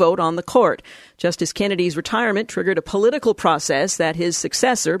swing vote on the court. Justice Kennedy's retirement triggered a political process that his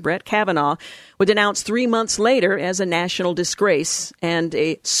successor, Brett Kavanaugh, would denounce 3 months later as a national disgrace and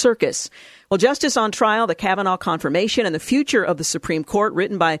a circus. Well, Justice on Trial, the Kavanaugh Confirmation, and the Future of the Supreme Court,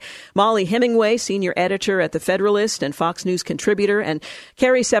 written by Molly Hemingway, senior editor at The Federalist and Fox News contributor, and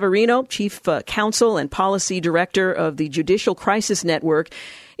Carrie Severino, chief counsel and policy director of the Judicial Crisis Network,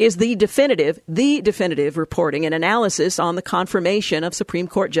 is the definitive reporting and analysis on the confirmation of Supreme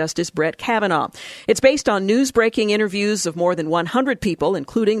Court Justice Brett Kavanaugh. It's based on news-breaking interviews of more than 100 people,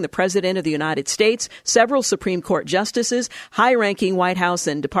 including the President of the United States, several Supreme Court justices, high-ranking White House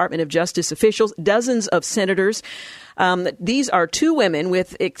and Department of Justice officials, dozens of senators. These are two women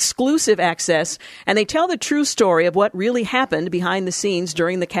with exclusive access, and they tell the true story of what really happened behind the scenes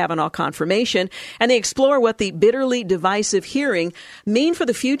during the Kavanaugh confirmation, and they explore what the bitterly divisive hearing mean for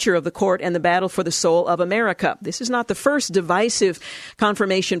the future of the court and the battle for the soul of America. This is not the first divisive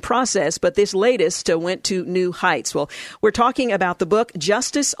confirmation process, but this latest went to new heights. Well, we're talking about the book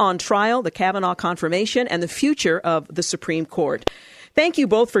Justice on Trial, the Kavanaugh Confirmation, and the Future of the Supreme Court. Thank you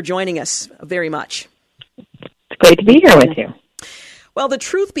both for joining us very much. Great to be here with you. Well, the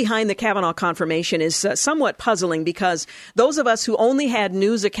truth behind the Kavanaugh confirmation is somewhat puzzling because those of us who only had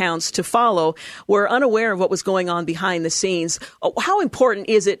news accounts to follow were unaware of what was going on behind the scenes. How important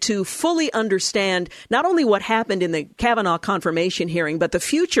is it to fully understand not only what happened in the Kavanaugh confirmation hearing, but the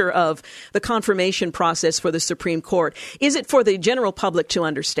future of the confirmation process for the Supreme Court? Is it for the general public to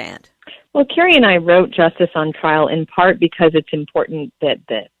understand? Well, Carrie and I wrote Justice on Trial in part because it's important that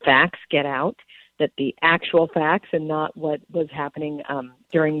the facts get out, that the actual facts and not what was happening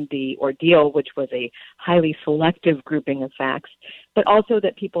during the ordeal, which was a highly selective grouping of facts, but also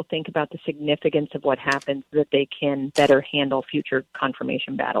that people think about the significance of what happened so that they can better handle future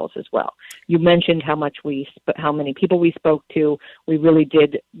confirmation battles as well. You mentioned how many people we spoke to. We really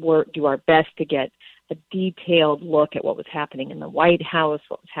did do our best to get a detailed look at what was happening in the White House,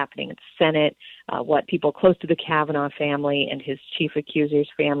 what was happening in the Senate, what people close to the Kavanaugh family and his chief accuser's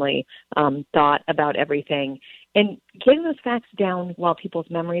family thought about everything. And getting those facts down while people's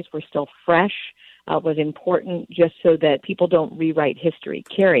memories were still fresh was important, just so that people don't rewrite history.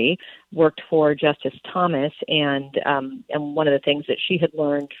 Carrie worked for Justice Thomas, and one of the things that she had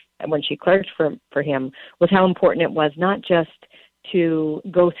learned when she clerked for him was how important it was not just to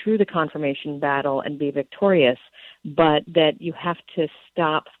go through the confirmation battle and be victorious, but that you have to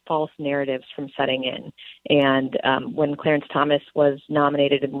stop false narratives from setting in. And when Clarence Thomas was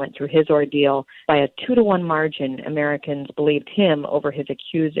nominated and went through his ordeal, by a 2-to-1 margin, Americans believed him over his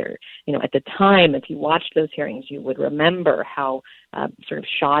accuser. You know, at the time, if you watched those hearings, you would remember how sort of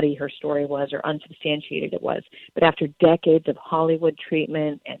shoddy her story was or unsubstantiated it was. But after decades of Hollywood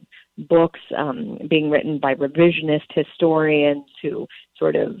treatment and books being written by revisionist historians who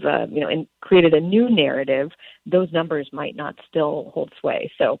sort of, and created a new narrative, those numbers might not still hold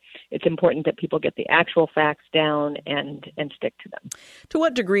sway. So it's important that people get the actual facts down and stick to them. To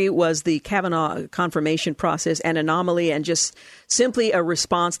what degree was the Kavanaugh confirmation process an anomaly and just simply a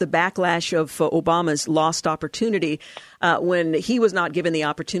response, the backlash of Obama's lost opportunity when he was not given the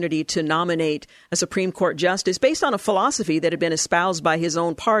opportunity to nominate a Supreme Court justice based on a philosophy that had been espoused by his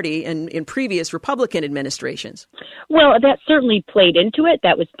own party in previous Republican administrations? Well, that certainly played into it.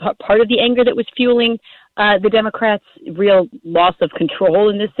 That was part of the anger that was fueling the Democrats' real loss of control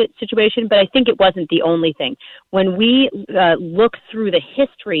in this situation, but I think it wasn't the only thing. When we look through the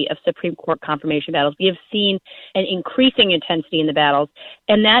history of Supreme Court confirmation battles, we have seen an increasing intensity in the battles,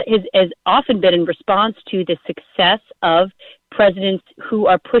 and that has often been in response to the success of presidents who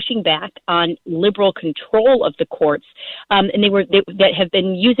are pushing back on liberal control of the courts, and that have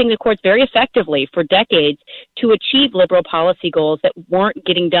been using the courts very effectively for decades to achieve liberal policy goals that weren't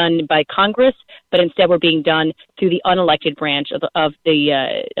getting done by Congress, but instead were being done through the unelected branch of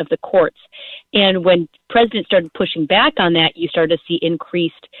the courts. And when presidents started pushing back on that, you started to see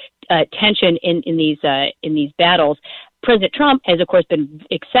increased tension in these battles. President Trump has, of course, been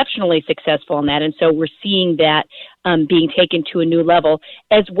exceptionally successful in that, and so we're seeing that being taken to a new level.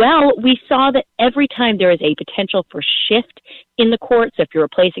 As well, we saw that every time there is a potential for shift in the court, so if you're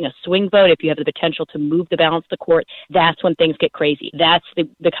replacing a swing vote, if you have the potential to move the balance of the court, that's when things get crazy. That's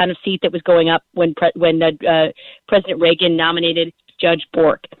the kind of seat that was going up when President Reagan nominated Judge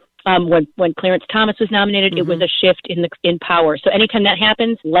Bork. When Clarence Thomas was nominated, it was a shift in power. So anytime that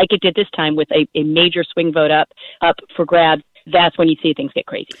happens, like it did this time with a major swing vote up for grabs, that's when you see things get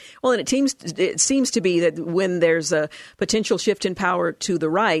crazy. Well, and it seems to be that when there's a potential shift in power to the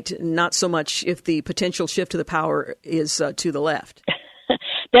right, not so much if the potential shift to the power is to the left.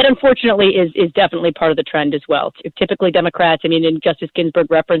 That, unfortunately, is definitely part of the trend as well. Typically, Democrats, and Justice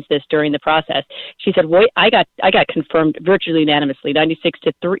Ginsburg referenced this during the process. She said, "Boy, I got confirmed virtually unanimously,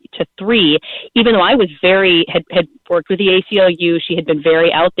 96-3, even though I was had worked with the ACLU. She had been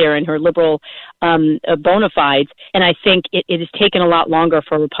very out there in her liberal bona fides, and I think it has taken a lot longer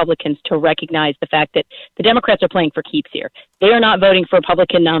for Republicans to recognize the fact that the Democrats are playing for keeps here. They are not voting for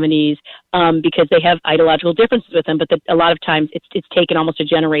Republican nominees because they have ideological differences with them, but that a lot of times it's taken almost a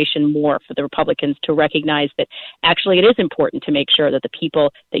generation more for the Republicans to recognize that actually it is important to make sure that the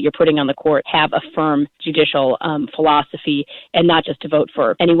people that you're putting on the court have a firm judicial philosophy and not just to vote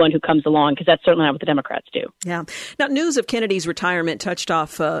for anyone who comes along, because that's certainly not what the Democrats do." Yeah. Now, news of Kennedy's retirement touched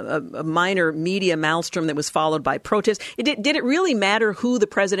off a minor media maelstrom that was followed by protests. Did it really matter who the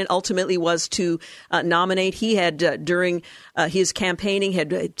president ultimately was to nominate? He had, during his campaigning,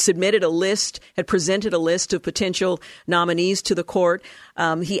 had submitted a list, had presented a list of potential nominees to the court.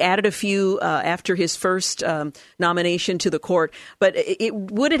 He added a few after his first nomination to the court. But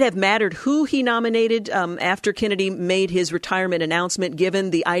would it have mattered who he nominated after Kennedy made his retirement announcement, given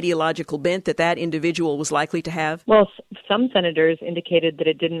the ideological bent that individual was likely to have? Well, some senators indicated that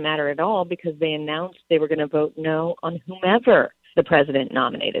it didn't matter at all because they announced they were going to vote no on whomever the president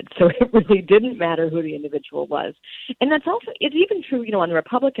nominated. So it really didn't matter who the individual was. And it's even true, on the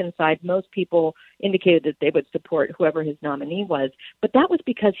Republican side, most people indicated that they would support whoever his nominee was. But that was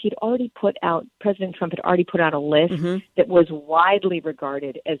because President Trump had already put out a list that was widely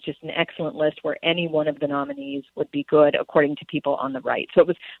regarded as just an excellent list where any one of the nominees would be good, according to people on the right. So it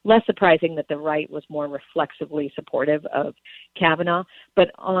was less surprising that the right was more reflexively supportive of Kavanaugh.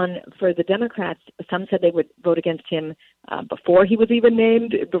 But for the Democrats, some said they would vote against him before he was even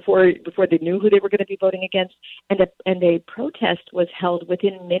named, before they knew who they were going to be voting against, and a protest was held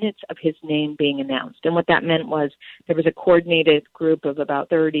within minutes of his name being announced. And what that meant was there was a coordinated group of about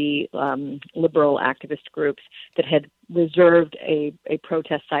 30 liberal activist groups that had reserved a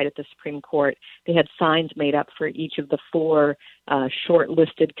protest site at the Supreme Court. They had signs made up for each of the 4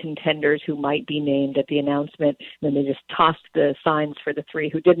 shortlisted contenders who might be named at the announcement. And then they just tossed the signs for the 3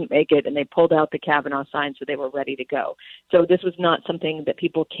 who didn't make it, and they pulled out the Kavanaugh sign so they were ready to go. So this was not something that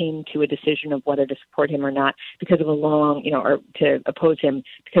people came to a decision of whether to support him or not because of a long, or to oppose him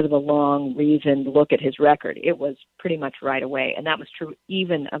because of a long reasoned look at his record. It was pretty much right away. And that was true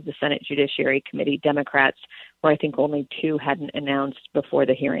even of the Senate Judiciary Committee Democrats, where I think only 2 hadn't announced before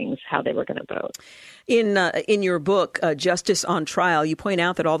the hearings how they were going to vote. In your book, Justice on Trial, you point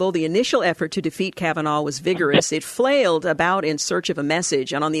out that although the initial effort to defeat Kavanaugh was vigorous, it flailed about in search of a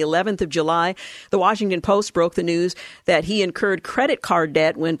message. And on the 11th of July, the Washington Post broke the news that he incurred credit card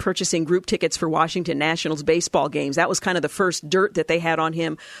debt when purchasing group tickets for Washington Nationals baseball games. That was kind of the first dirt that they had on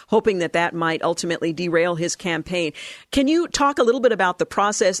him, hoping that might ultimately derail his campaign. Can you talk a little bit about the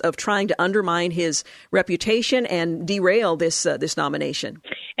process of trying to undermine his reputation and derail this nomination?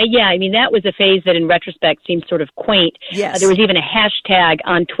 Yeah, I mean, that was a phase that in retrospect seems sort of quaint. Yes. There was even a hashtag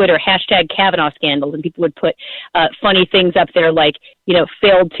on Twitter, hashtag Kavanaugh scandal, and people would put funny things up there like,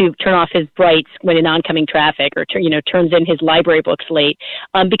 failed to turn off his brights when in oncoming traffic, or, turns in his library books late,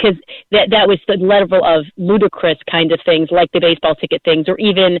 because that was the level of ludicrous kind of things like the baseball ticket things, or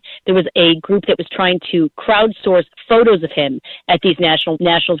even there was a group that was trying to crowdsource photos of him at these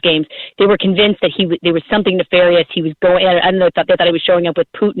Nationals games. They were convinced that there was something nefarious. He was going, I don't know, they thought he was showing up with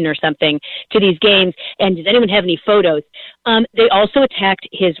Putin or something to these games. And does anyone have any photos? They also attacked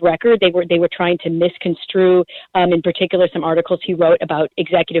his record. They were trying to misconstrue, in particular, some articles he wrote about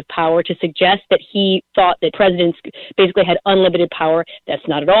executive power to suggest that he thought that presidents basically had unlimited power. That's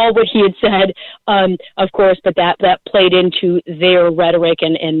not at all what he had said, of course, but that played into their rhetoric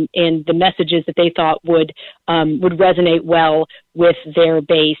and the messages that they thought would resonate well with their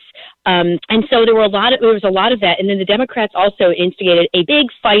base. And so there was a lot of that. And then the Democrats also instigated a big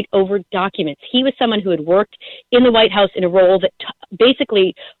fight over documents. He was someone who had worked in the White House in a role that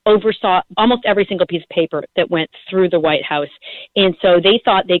basically oversaw almost every single piece of paper that went through the White House. And so they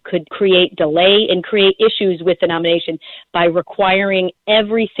thought they could create delay and create issues with the nomination by requiring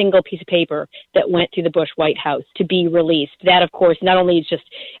every single piece of paper that went through the Bush White House to be released. That, of course, not only just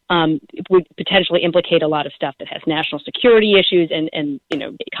would potentially implicate a lot of stuff that has national security issues and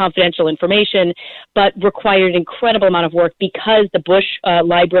confidential information, but required an incredible amount of work because the Bush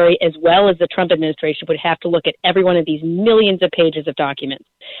library, as well as the Trump administration, would have to look at every one of these millions of pages of documents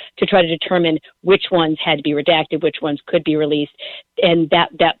to try to determine which ones had to be redacted, which ones could be released, and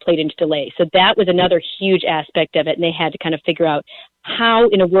that played into delay. So that was another huge aspect of it, and they had to kind of figure out how,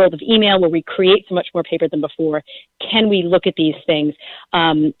 in a world of email where we create so much more paper than before, can we look at these things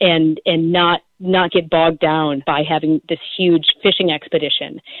and not get bogged down by having this huge fishing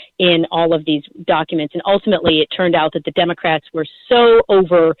expedition in all of these documents. And ultimately, it turned out that the Democrats were so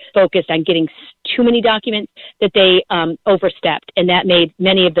over-focused on getting too many documents that they overstepped. And that made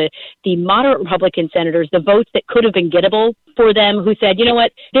many of the moderate Republican senators, the votes that could have been gettable for them, who said, you know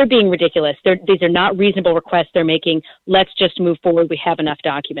what, they're being ridiculous. These are not reasonable requests they're making. Let's just move forward. We have enough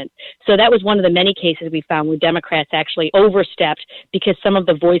documents. So that was one of the many cases we found where Democrats actually overstepped because some of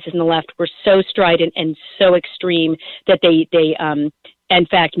the voices in the left were so strident and so extreme that they in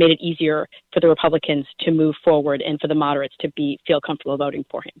fact made it easier for the Republicans to move forward and for the moderates to feel comfortable voting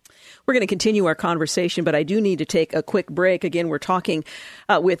for him. We're going to continue our conversation, but I do need to take a quick break. Again, we're talking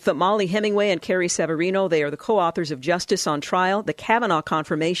with Molly Hemingway and Carrie Severino. They are the co-authors of Justice on Trial, the Kavanaugh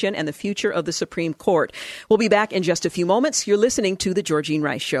Confirmation, and the Future of the Supreme Court. We'll be back in just a few moments. You're listening to The Georgene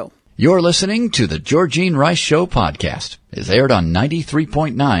Rice Show. You're listening to The Georgene Rice Show podcast. It's aired on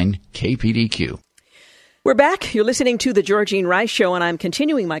 93.9 KPDQ. We're back. You're listening to The Georgene Rice Show, and I'm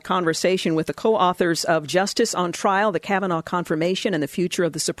continuing my conversation with the co-authors of Justice on Trial, the Kavanaugh Confirmation, and the Future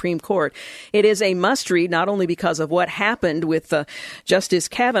of the Supreme Court. It is a must-read, not only because of what happened with Justice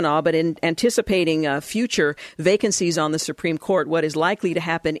Kavanaugh, but in anticipating future vacancies on the Supreme Court, what is likely to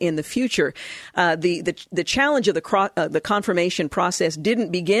happen in the future. The challenge of the confirmation process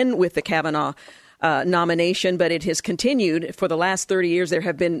didn't begin with the Kavanaugh nomination, but it has continued for the last 30 years. There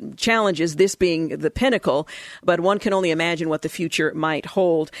have been challenges, this being the pinnacle, but one can only imagine what the future might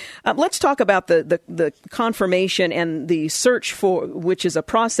hold. Let's talk about the confirmation and the search for, which is a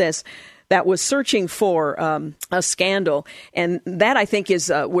process that was searching for a scandal. And that, I think,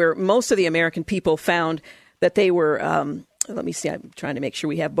 is where most of the American people found that they were let me see. I'm trying to make sure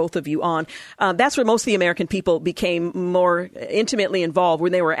we have both of you on. That's where most of the American people became more intimately involved,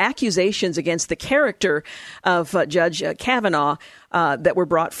 when there were accusations against the character of Judge Kavanaugh that were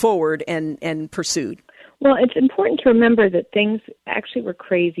brought forward and pursued. Well, it's important to remember that things actually were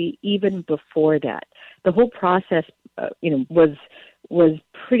crazy even before that. The whole process was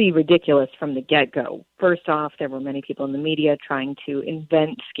pretty ridiculous from the get-go. First off, there were many people in the media trying to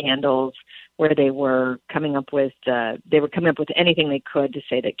invent scandals where they were coming up with anything they could to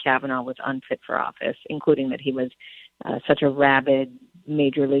say that Kavanaugh was unfit for office, including that he was such a rabid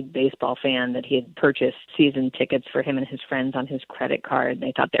Major League Baseball fan that he had purchased season tickets for him and his friends on his credit card. And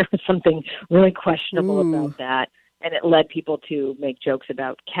they thought there was something really questionable about that. And it led people to make jokes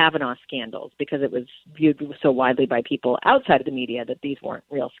about Kavanaugh scandals because it was viewed so widely by people outside of the media that these weren't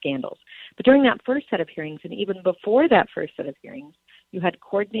real scandals. But during that first set of hearings, and even before that first set of hearings, you had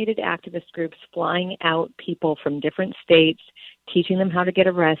coordinated activist groups flying out people from different states, teaching them how to get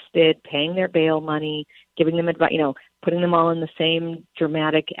arrested, paying their bail money, giving them advice, putting them all in the same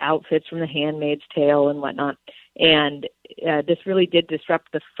dramatic outfits from The Handmaid's Tale and whatnot. And this really did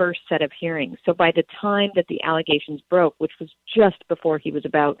disrupt the first set of hearings. So by the time that the allegations broke, which was just before he was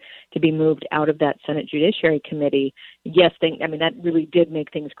about to be moved out of that Senate Judiciary Committee, that really did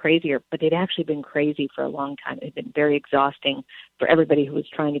make things crazier, but they'd actually been crazy for a long time. It had been very exhausting for everybody who was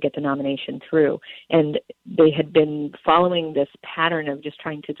trying to get the nomination through. And they had been following this pattern of just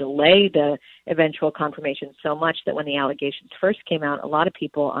trying to delay the eventual confirmation so much that when the allegations first came out, a lot of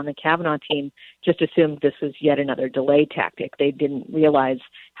people on the Kavanaugh team just assumed this was yet another delay tactic. They didn't realize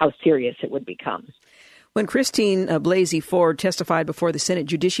how serious it would become. When Christine Blasey Ford testified before the Senate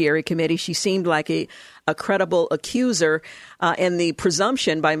Judiciary Committee, she seemed like a credible accuser, and the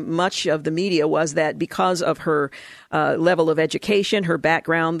presumption by much of the media was that because of her level of education, her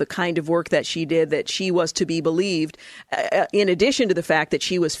background, the kind of work that she did, that she was to be believed, in addition to the fact that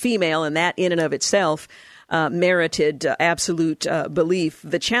she was female, and that in and of itself merited absolute belief.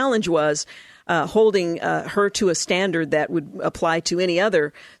 The challenge was holding her to a standard that would apply to any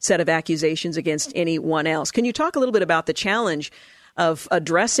other set of accusations against anyone else. Can you talk a little bit about the challenge of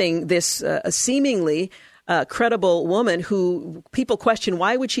addressing this seemingly credible woman who people question,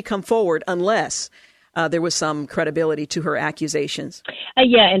 why would she come forward unless there was some credibility to her accusations?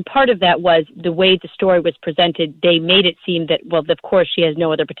 And part of that was the way the story was presented. They made it seem that, well, of course, she has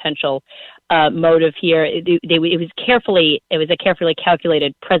no other potential motive here. It was a carefully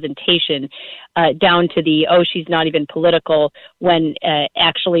calculated presentation down to she's not even political, when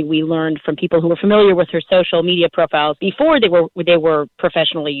actually we learned from people who were familiar with her social media profiles before they were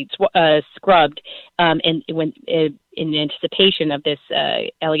professionally scrubbed, and when in anticipation of this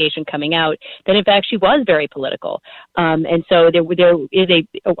allegation coming out, that in fact she was very political. And so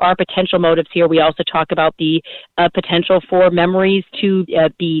our potential motives here. We also talk about the potential for memories to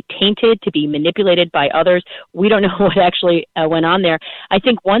be tainted, to be manipulated by others. We don't know what actually went on there. I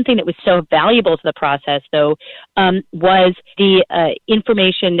think one thing that was so valuable to the process, though, was the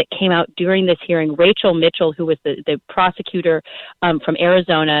information that came out during this hearing. Rachel Mitchell, who was the prosecutor from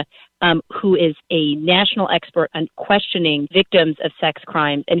Arizona, who is a national expert on questioning victims of sex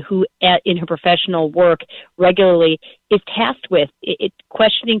crimes, and who in her professional work regularly is tasked with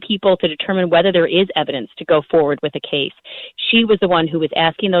questioning people to determine whether there is evidence to go forward with a case. She was the one who was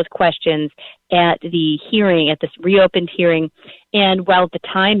asking those questions at the hearing, at this reopened hearing. And while at the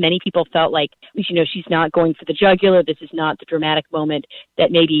time many people felt like, she's not going for the jugular, this is not the dramatic moment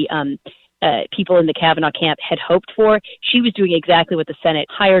that maybe people in the Kavanaugh camp had hoped for, she was doing exactly what the Senate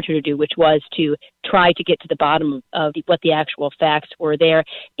hired her to do, which was to try to get to the bottom of what the actual facts were there.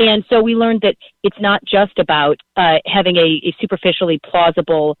 And so we learned that it's not just about having a superficially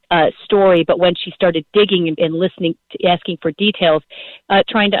plausible story, but when she started digging and listening, asking for details,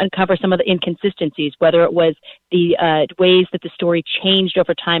 trying to uncover some of the inconsistencies, whether it was the ways that the story changed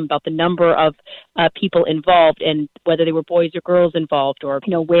over time about the number of people involved, and whether they were boys or girls involved, or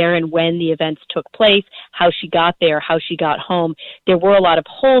where and when the events took place, how she got there, how she got home. There were a lot of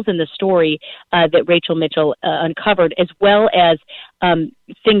holes in the story that Rachel Mitchell uncovered, as well as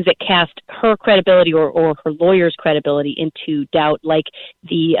things that cast her credibility or her lawyer's credibility into doubt, like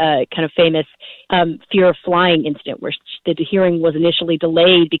the kind of famous fear of flying incident, where the hearing was initially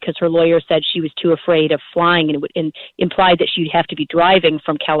delayed because her lawyer said she was too afraid of flying, and implied that she'd have to be driving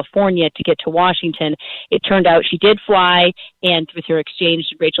from California to get to Washington. It turned out she did fly, and with her exchange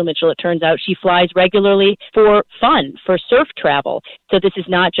with Rachel Mitchell, it turns out she flies regularly for fun, for surf travel. So this is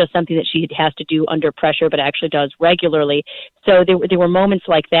not just something that she has to do under pressure, but actually does regularly. So there were moments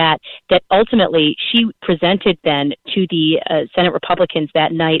like that ultimately she presented then to the Senate Republicans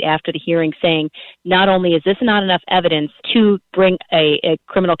that night after the hearing, saying, not only is this not enough evidence to bring a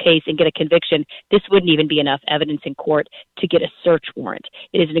criminal case and get a conviction, this wouldn't even be enough evidence in court to get a search warrant.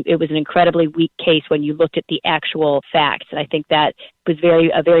 It was an incredibly weak case when you looked at the actual facts. And I think that was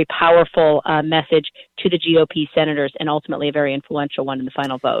a very powerful message to the GOP senators, and ultimately a very influential one in the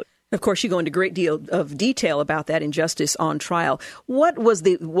final vote. Of course, you go into a great deal of detail about that in Justice on Trial. What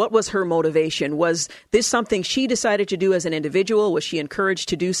was her motivation? Was this something she decided to do as an individual? Was she encouraged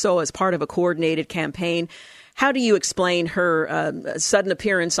to do so as part of a coordinated campaign? How do you explain her sudden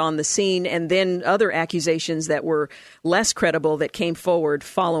appearance on the scene and then other accusations that were less credible that came forward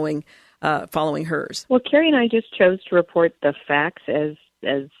following hers? Well, Carrie and I just chose to report the facts as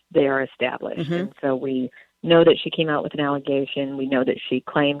they are established. Mm-hmm. And so we know that she came out with an allegation. We know that she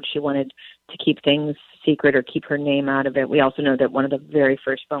claimed she wanted to keep things secret or keep her name out of it. We also know that one of the very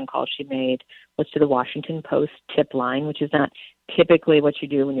first phone calls she made was to the Washington Post tip line, which is not typically what you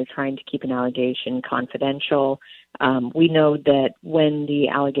do when you're trying to keep an allegation confidential. We know that when the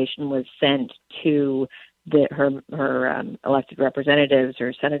allegation was sent to her elected representatives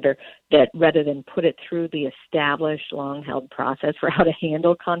or senator, that rather than put it through the established, long-held process for how to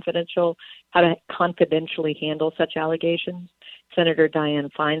confidentially handle such allegations, Senator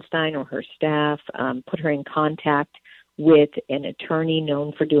Dianne Feinstein or her staff put her in contact with an attorney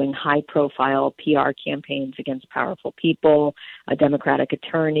known for doing high-profile PR campaigns against powerful people, a Democratic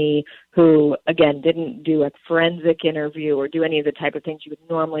attorney who, again, didn't do a forensic interview or do any of the type of things you would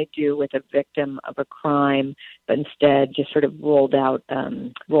normally do with a victim of a crime, but instead just sort of rolled out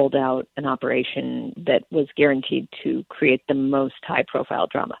an operation that was guaranteed to create the most high-profile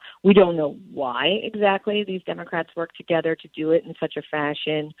drama. We don't know why exactly these Democrats worked together to do it in such a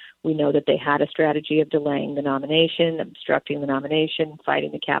fashion. We know that they had a strategy of delaying the nomination, obstructing the nomination,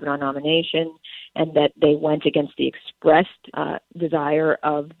 fighting the Kavanaugh nomination, and that they went against the expressed desire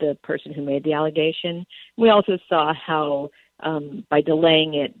of the person who made the allegation. We also saw how by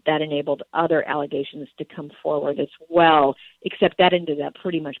delaying it, that enabled other allegations to come forward as well, except that ended up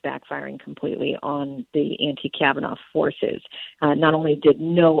pretty much backfiring completely on the anti-Kavanaugh forces. Not only did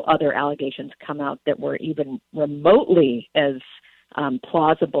no other allegations come out that were even remotely as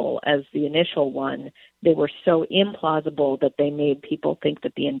plausible as the initial one, they were so implausible that they made people think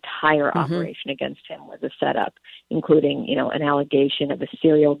that the entire operation against him was a setup, including, an allegation of a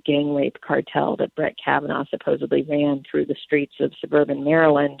serial gang rape cartel that Brett Kavanaugh supposedly ran through the streets of suburban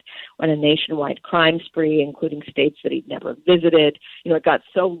Maryland on a nationwide crime spree, including states that he'd never visited. It got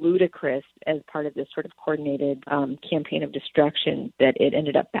so ludicrous as part of this sort of coordinated campaign of destruction that it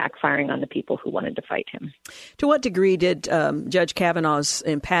ended up backfiring on the people who wanted to fight him. To what degree did Judge Kavanaugh's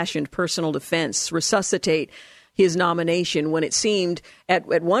impassioned personal defense resuscitate his nomination when it seemed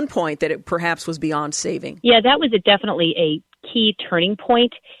at one point that it perhaps was beyond saving? Yeah, that was definitely a key turning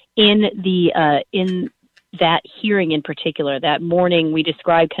point in that hearing in particular. That morning, we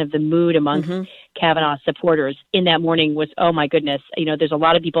described kind of the mood amongst Kavanaugh supporters in that morning was, oh my goodness, there's a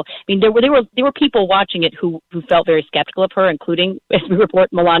lot of people. I mean, there were people watching it who felt very skeptical of her, including, as we report,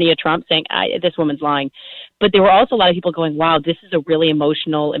 Melania Trump saying, this woman's lying. But there were also a lot of people going, wow, this is a really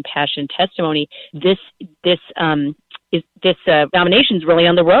emotional, impassioned testimony. This nomination is really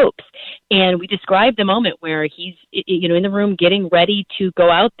on the ropes. And we described the moment where he's, in the room getting ready to go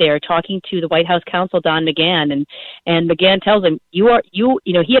out there talking to the White House counsel, Don McGahn. And McGahn tells him, he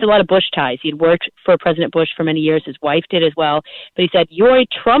had a lot of Bush ties. He had worked for President Bush for many years. His wife did as well. But he said, you're a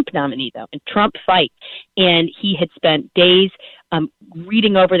Trump nominee, though, and Trump fight. And he had spent days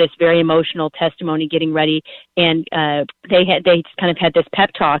reading over this very emotional testimony, getting ready, and they just kind of had this pep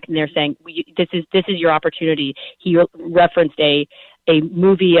talk, and they're saying, "This is your opportunity." He referenced a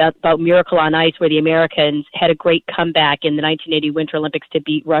movie about Miracle on Ice, where the Americans had a great comeback in the 1980 Winter Olympics to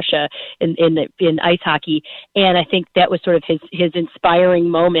beat Russia in ice hockey, and I think that was sort of his inspiring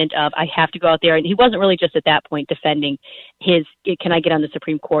moment of, I have to go out there. And he wasn't really just at that point defending can I get on the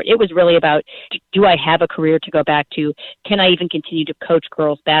Supreme Court? It was really about, do I have a career to go back to? Can I even continue to coach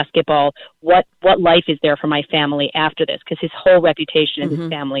girls basketball? What life is there for my family after this? Because his whole reputation and his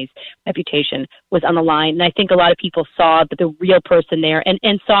family's reputation was on the line. And I think a lot of people saw the real person there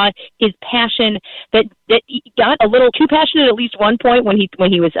and saw his passion that he got a little too passionate at least one point when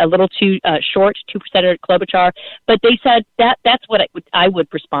he was a little too short to Senator Klobuchar. But they said that's what I would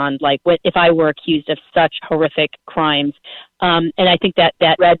respond like if I were accused of such horrific crimes. And I think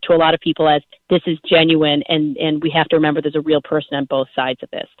that read to a lot of people as, this is genuine, and we have to remember there's a real person on both sides of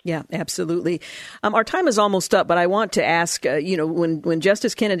this. Yeah, absolutely. Our time is almost up, but I want to ask, when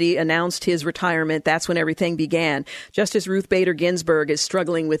Justice Kennedy announced his retirement, that's when everything began. Justice Ruth Bader Ginsburg is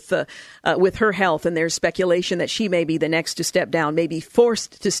struggling with her health, and there's speculation that she may be the next to step down, may be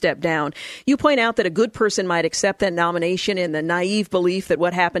forced to step down. You point out that a good person might accept that nomination in the naive belief that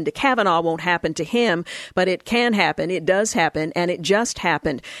what happened to Kavanaugh won't happen to him, but it can happen. It does happen. happen, and it just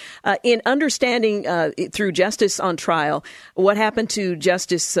happened. In understanding through Justice on Trial what happened to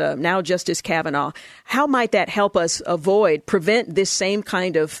Justice Kavanaugh, how might that help us prevent this same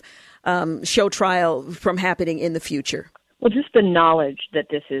kind of show trial from happening in the future? Well, just the knowledge that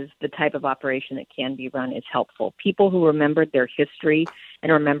this is the type of operation that can be run is helpful. People who remembered their history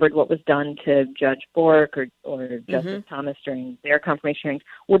and remembered what was done to Judge Bork or Justice Thomas during their confirmation hearings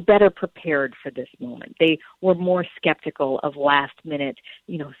were better prepared for this moment. They were more skeptical of last-minute,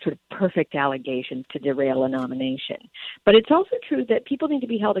 sort of perfect allegations to derail a nomination. But it's also true that people need to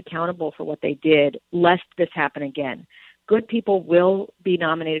be held accountable for what they did, lest this happen again. Good people will be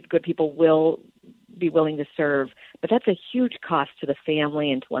nominated. Good people will be willing to serve, but that's a huge cost to the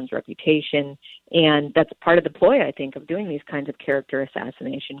family and to one's reputation, and that's part of the ploy, I think, of doing these kinds of character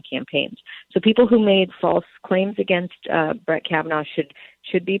assassination campaigns. So people who made false claims against Brett Kavanaugh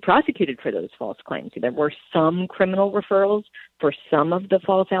should be prosecuted for those false claims. There were some criminal referrals for some of the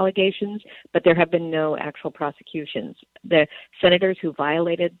false allegations, but there have been no actual prosecutions. The senators who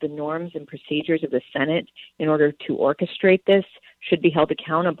violated the norms and procedures of the Senate in order to orchestrate this should be held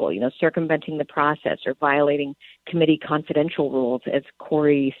accountable, circumventing the process or violating committee confidential rules, as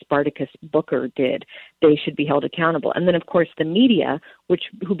Cory Spartacus Booker did. They should be held accountable. And then, of course, the media,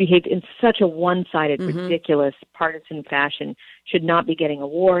 who behaved in such a one-sided, ridiculous, partisan fashion, should not be getting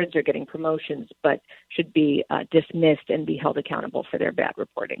awards or getting promotions, but should be dismissed and be held accountable for their bad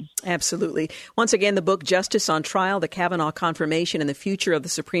reporting. Absolutely. Once again, the book Justice on Trial, The Kavanaugh Confirmation and the Future of the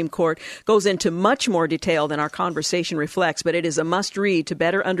Supreme Court goes into much more detail than our conversation reflects, but it is a must-read to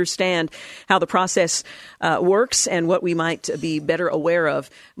better understand how the process works and what we might be better aware of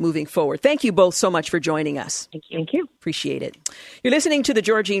moving forward. Thank you both so much for joining us. Thank you. Appreciate it. You're listening to The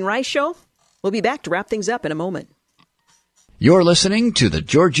Georgene Rice Show. We'll be back to wrap things up in a moment. You're listening to The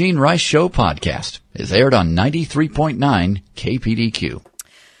Georgene Rice Show podcast. It's aired on 93.9 KPDQ.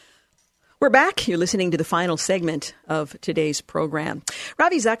 We're back. You're listening to the final segment of today's program.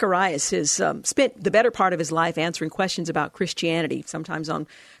 Ravi Zacharias has spent the better part of his life answering questions about Christianity, sometimes on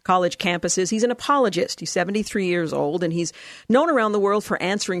college campuses. He's an apologist. He's 73 years old, and he's known around the world for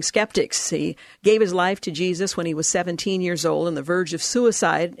answering skeptics. He gave his life to Jesus when he was 17 years old on the verge of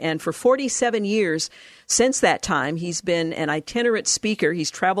suicide, and for 47 years since that time, he's been an itinerant speaker.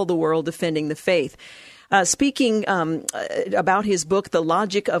 He's traveled the world defending the faith. Speaking about his book, The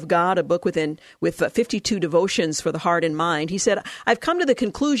Logic of God, a book with 52 devotions for the heart and mind, he said, "I've come to the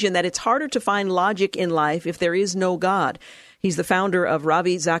conclusion that it's harder to find logic in life if there is no God." He's the founder of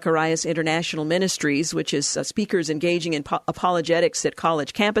Ravi Zacharias International Ministries, which is speakers engaging in apologetics at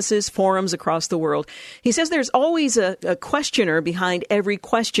college campuses, forums across the world. He says there's always a questioner behind every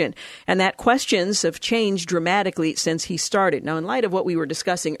question, and that questions have changed dramatically since he started. Now, in light of what we were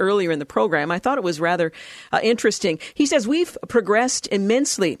discussing earlier in the program, I thought it was rather interesting. He says we've progressed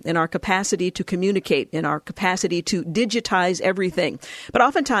immensely in our capacity to communicate, in our capacity to digitize everything. But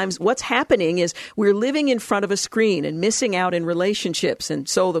oftentimes what's happening is we're living in front of a screen and missing out in relationships. And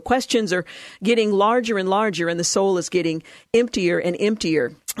so the questions are getting larger and larger, and the soul is getting emptier and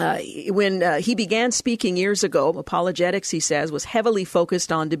emptier. When he began speaking years ago, apologetics, he says, was heavily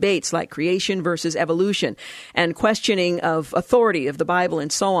focused on debates like creation versus evolution and questioning of authority of the Bible and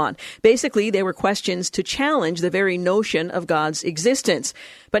so on. Basically, they were questions to challenge the very notion of God's existence.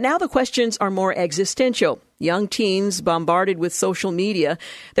 But now the questions are more existential. Young teens bombarded with social media,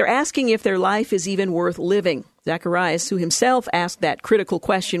 they're asking if their life is even worth living. Zacharias, who himself asked that critical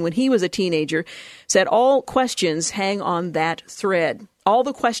question when he was a teenager, said all questions hang on that thread. All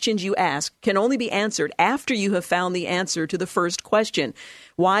the questions you ask can only be answered after you have found the answer to the first question,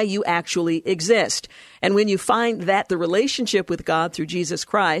 why you actually exist. And when you find that the relationship with God through Jesus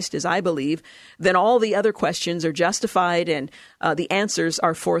Christ, as I believe, then all the other questions are justified and the answers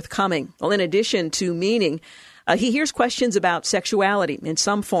are forthcoming. Well, in addition to meaning, he hears questions about sexuality in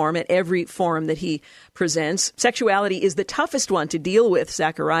some form at every forum that he presents. Sexuality is the toughest one to deal with,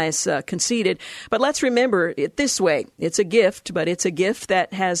 Zacharias conceded. But let's remember it this way. It's a gift, but it's a gift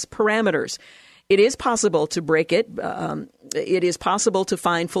that has parameters. It is possible to break it. It is possible to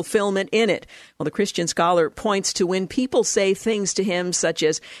find fulfillment in it. Well, the Christian scholar points to when people say things to him such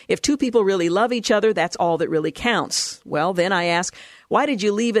as, if two people really love each other, that's all that really counts. Well, then I ask, Why did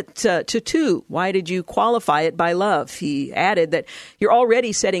you leave it to 2? Why did you qualify it by love? He added that you're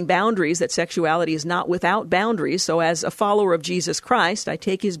already setting boundaries, that sexuality is not without boundaries. So as a follower of Jesus Christ, I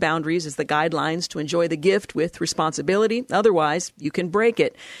take his boundaries as the guidelines to enjoy the gift with responsibility. Otherwise, you can break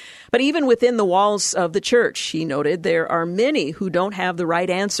it. But even within the walls of the church, he noted, there are many who don't have the right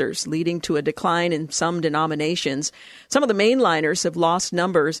answers, leading to a decline in some denominations. Some of the mainliners have lost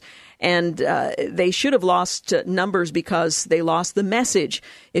numbers, and they should have lost numbers because they lost the message.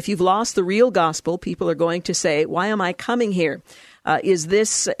 If you've lost the real gospel, people are going to say, why am I coming here? Is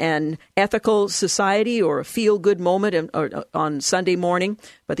this an ethical society or a feel-good moment on Sunday morning?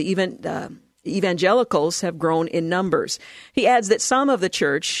 But the evangelicals have grown in numbers. He adds that some of the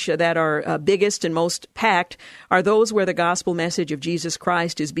church that are biggest and most packed are those where the gospel message of Jesus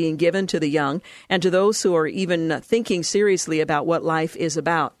Christ is being given to the young and to those who are even thinking seriously about what life is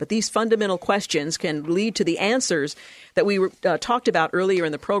about. But these fundamental questions can lead to the answers that we talked about earlier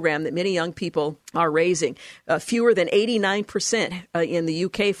in the program that many young people are raising. Fewer than 89% in the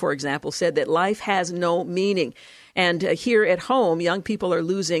UK, for example, said that life has no meaning. And here at home, young people are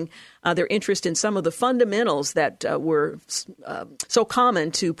losing their interest in some of the fundamentals that were so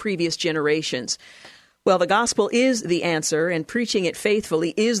common to previous generations. Well, the gospel is the answer, and preaching it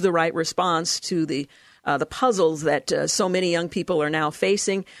faithfully is the right response to the puzzles that so many young people are now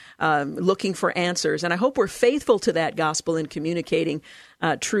facing, looking for answers. And I hope we're faithful to that gospel in communicating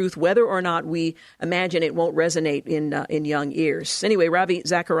truth, whether or not we imagine it won't resonate in young ears. Anyway, Ravi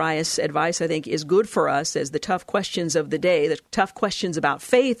Zacharias' advice, I think, is good for us as the tough questions of the day, the tough questions about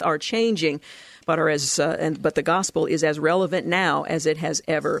faith are changing, but the gospel is as relevant now as it has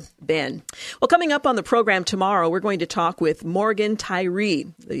ever been. Well, coming up on the program tomorrow, we're going to talk with Morgan Tyree.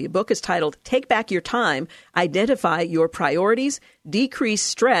 The book is titled Take Back Your Time, Identify Your Priorities, Decrease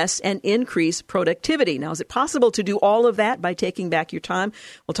Stress, and Increase Productivity. Now, is it possible to do all of that by taking back your time?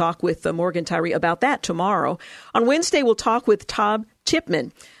 We'll talk with Morgan Tyree about that tomorrow. On Wednesday, we'll talk with Todd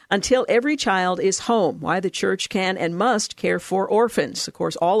Chipman. Until Every Child is Home, Why the Church Can and Must Care for Orphans. Of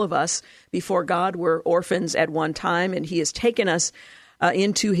course, all of us before God were orphans at one time, and he has taken us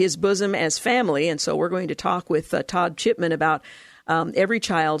into his bosom as family. And so we're going to talk with Todd Chipman about every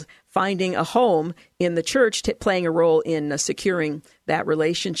child finding a home in the church, playing a role in securing that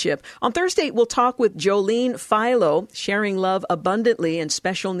relationship. On Thursday, we'll talk with Jolene Philo, Sharing Love Abundantly in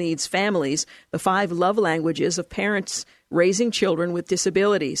Special Needs Families, the 5 love languages of parents raising children with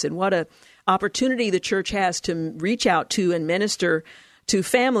disabilities. And what an opportunity the church has to reach out to and minister to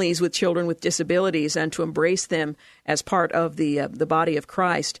families with children with disabilities and to embrace them as part of the body of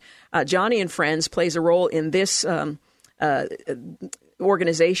Christ. Johnny and Friends plays a role in this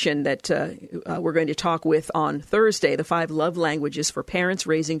organization that we're going to talk with on Thursday, the 5 love languages for parents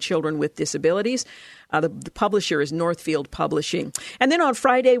raising children with disabilities. The publisher is Northfield Publishing. And then on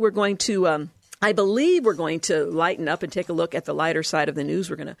Friday, we're going to I believe we're going to lighten up and take a look at the lighter side of the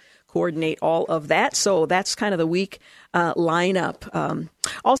news. We're going to coordinate all of that. So that's kind of the week lineup.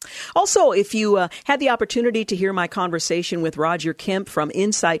 Also, if you had the opportunity to hear my conversation with Roger Kemp from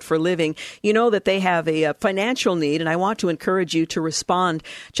Insight for Living, you know that they have a financial need, and I want to encourage you to respond.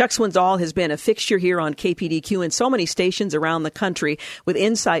 Chuck Swindoll has been a fixture here on KPDQ and so many stations around the country with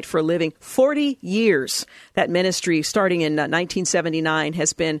Insight for Living. 40 years. That ministry, starting in 1979,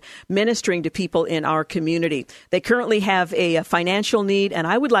 has been ministering to people in our community. They currently have a financial need, and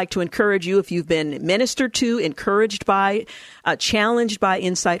I would like to encourage you, if you've been ministered to, encouraged by, challenged by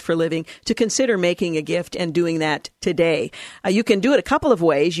Insight for Living, to consider making a gift and doing that today. You can do it a couple of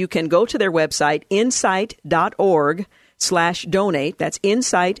ways. You can go to their website, insight.org/donate. That's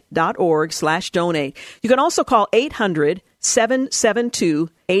insight.org/donate. You can also call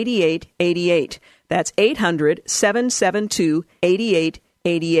 800-772-8888. That's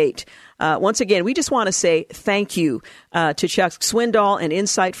 800-772-8888. Once again, we just want to say thank you to Chuck Swindoll and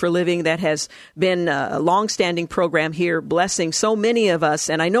Insight for Living. That has been a longstanding program here, blessing so many of us.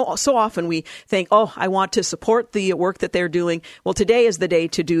 And I know so often we think, oh, I want to support the work that they're doing. Well, today is the day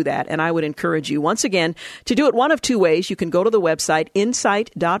to do that. And I would encourage you, once again, to do it one of 2 ways. You can go to the website,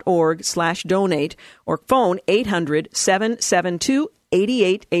 insight.org/donate, or phone 800-772-8888.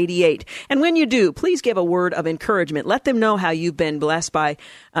 8888. And when you do, please give a word of encouragement. Let them know how you've been blessed by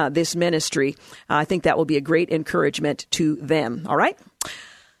this ministry. I think that will be a great encouragement to them. All right?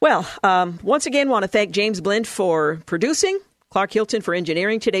 Well, once again, want to thank James Blint for producing, Clark Hilton for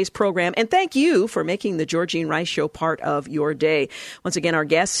engineering today's program, and thank you for making the Georgene Rice Show part of your day. Once again, our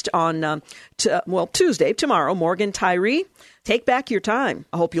guest on Tuesday, tomorrow, Morgan Tyree. Take back your time.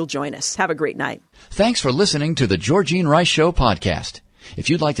 I hope you'll join us. Have a great night. Thanks for listening to the Georgene Rice Show podcast. If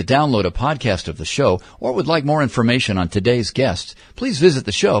you'd like to download a podcast of the show or would like more information on today's guests, please visit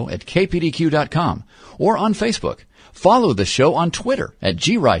the show at kpdq.com or on Facebook. Follow the show on Twitter at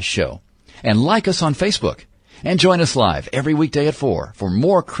GRice Show and like us on Facebook. And join us live every weekday at 4 for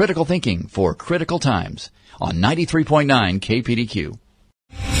more critical thinking for critical times on 93.9 KPDQ.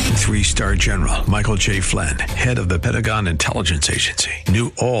 3-star General Michael J. Flynn, head of the Pentagon Intelligence Agency,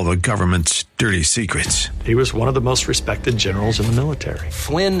 knew all the government's dirty secrets. He was one of the most respected generals in the military.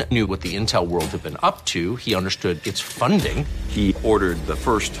 Flynn knew what the intel world had been up to. He understood its funding. He ordered the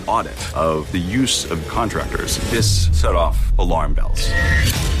first audit of the use of contractors. This set off alarm bells.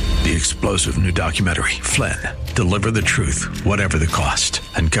 The explosive new documentary, Flynn, Deliver the Truth, Whatever the Cost,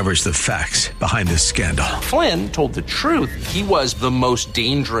 uncovers the facts behind this scandal. Flynn told the truth. He was the most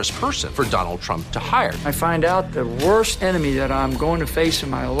dangerous person for Donald Trump to hire. I find out the worst enemy that I'm going to face in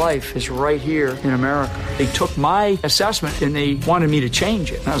my life is right here in America. They took my assessment and they wanted me to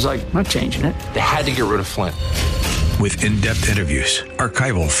change it. And I was like, I'm not changing it. They had to get rid of Flynn. With in-depth interviews,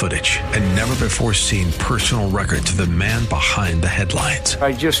 archival footage, and never-before-seen personal records of the man behind the headlines.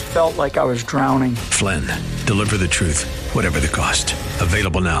 I just felt like I was drowning. Flynn, Deliver the Truth, Whatever the Cost.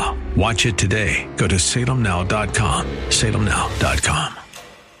 Available now. Watch it today. Go to salemnow.com. salemnow.com.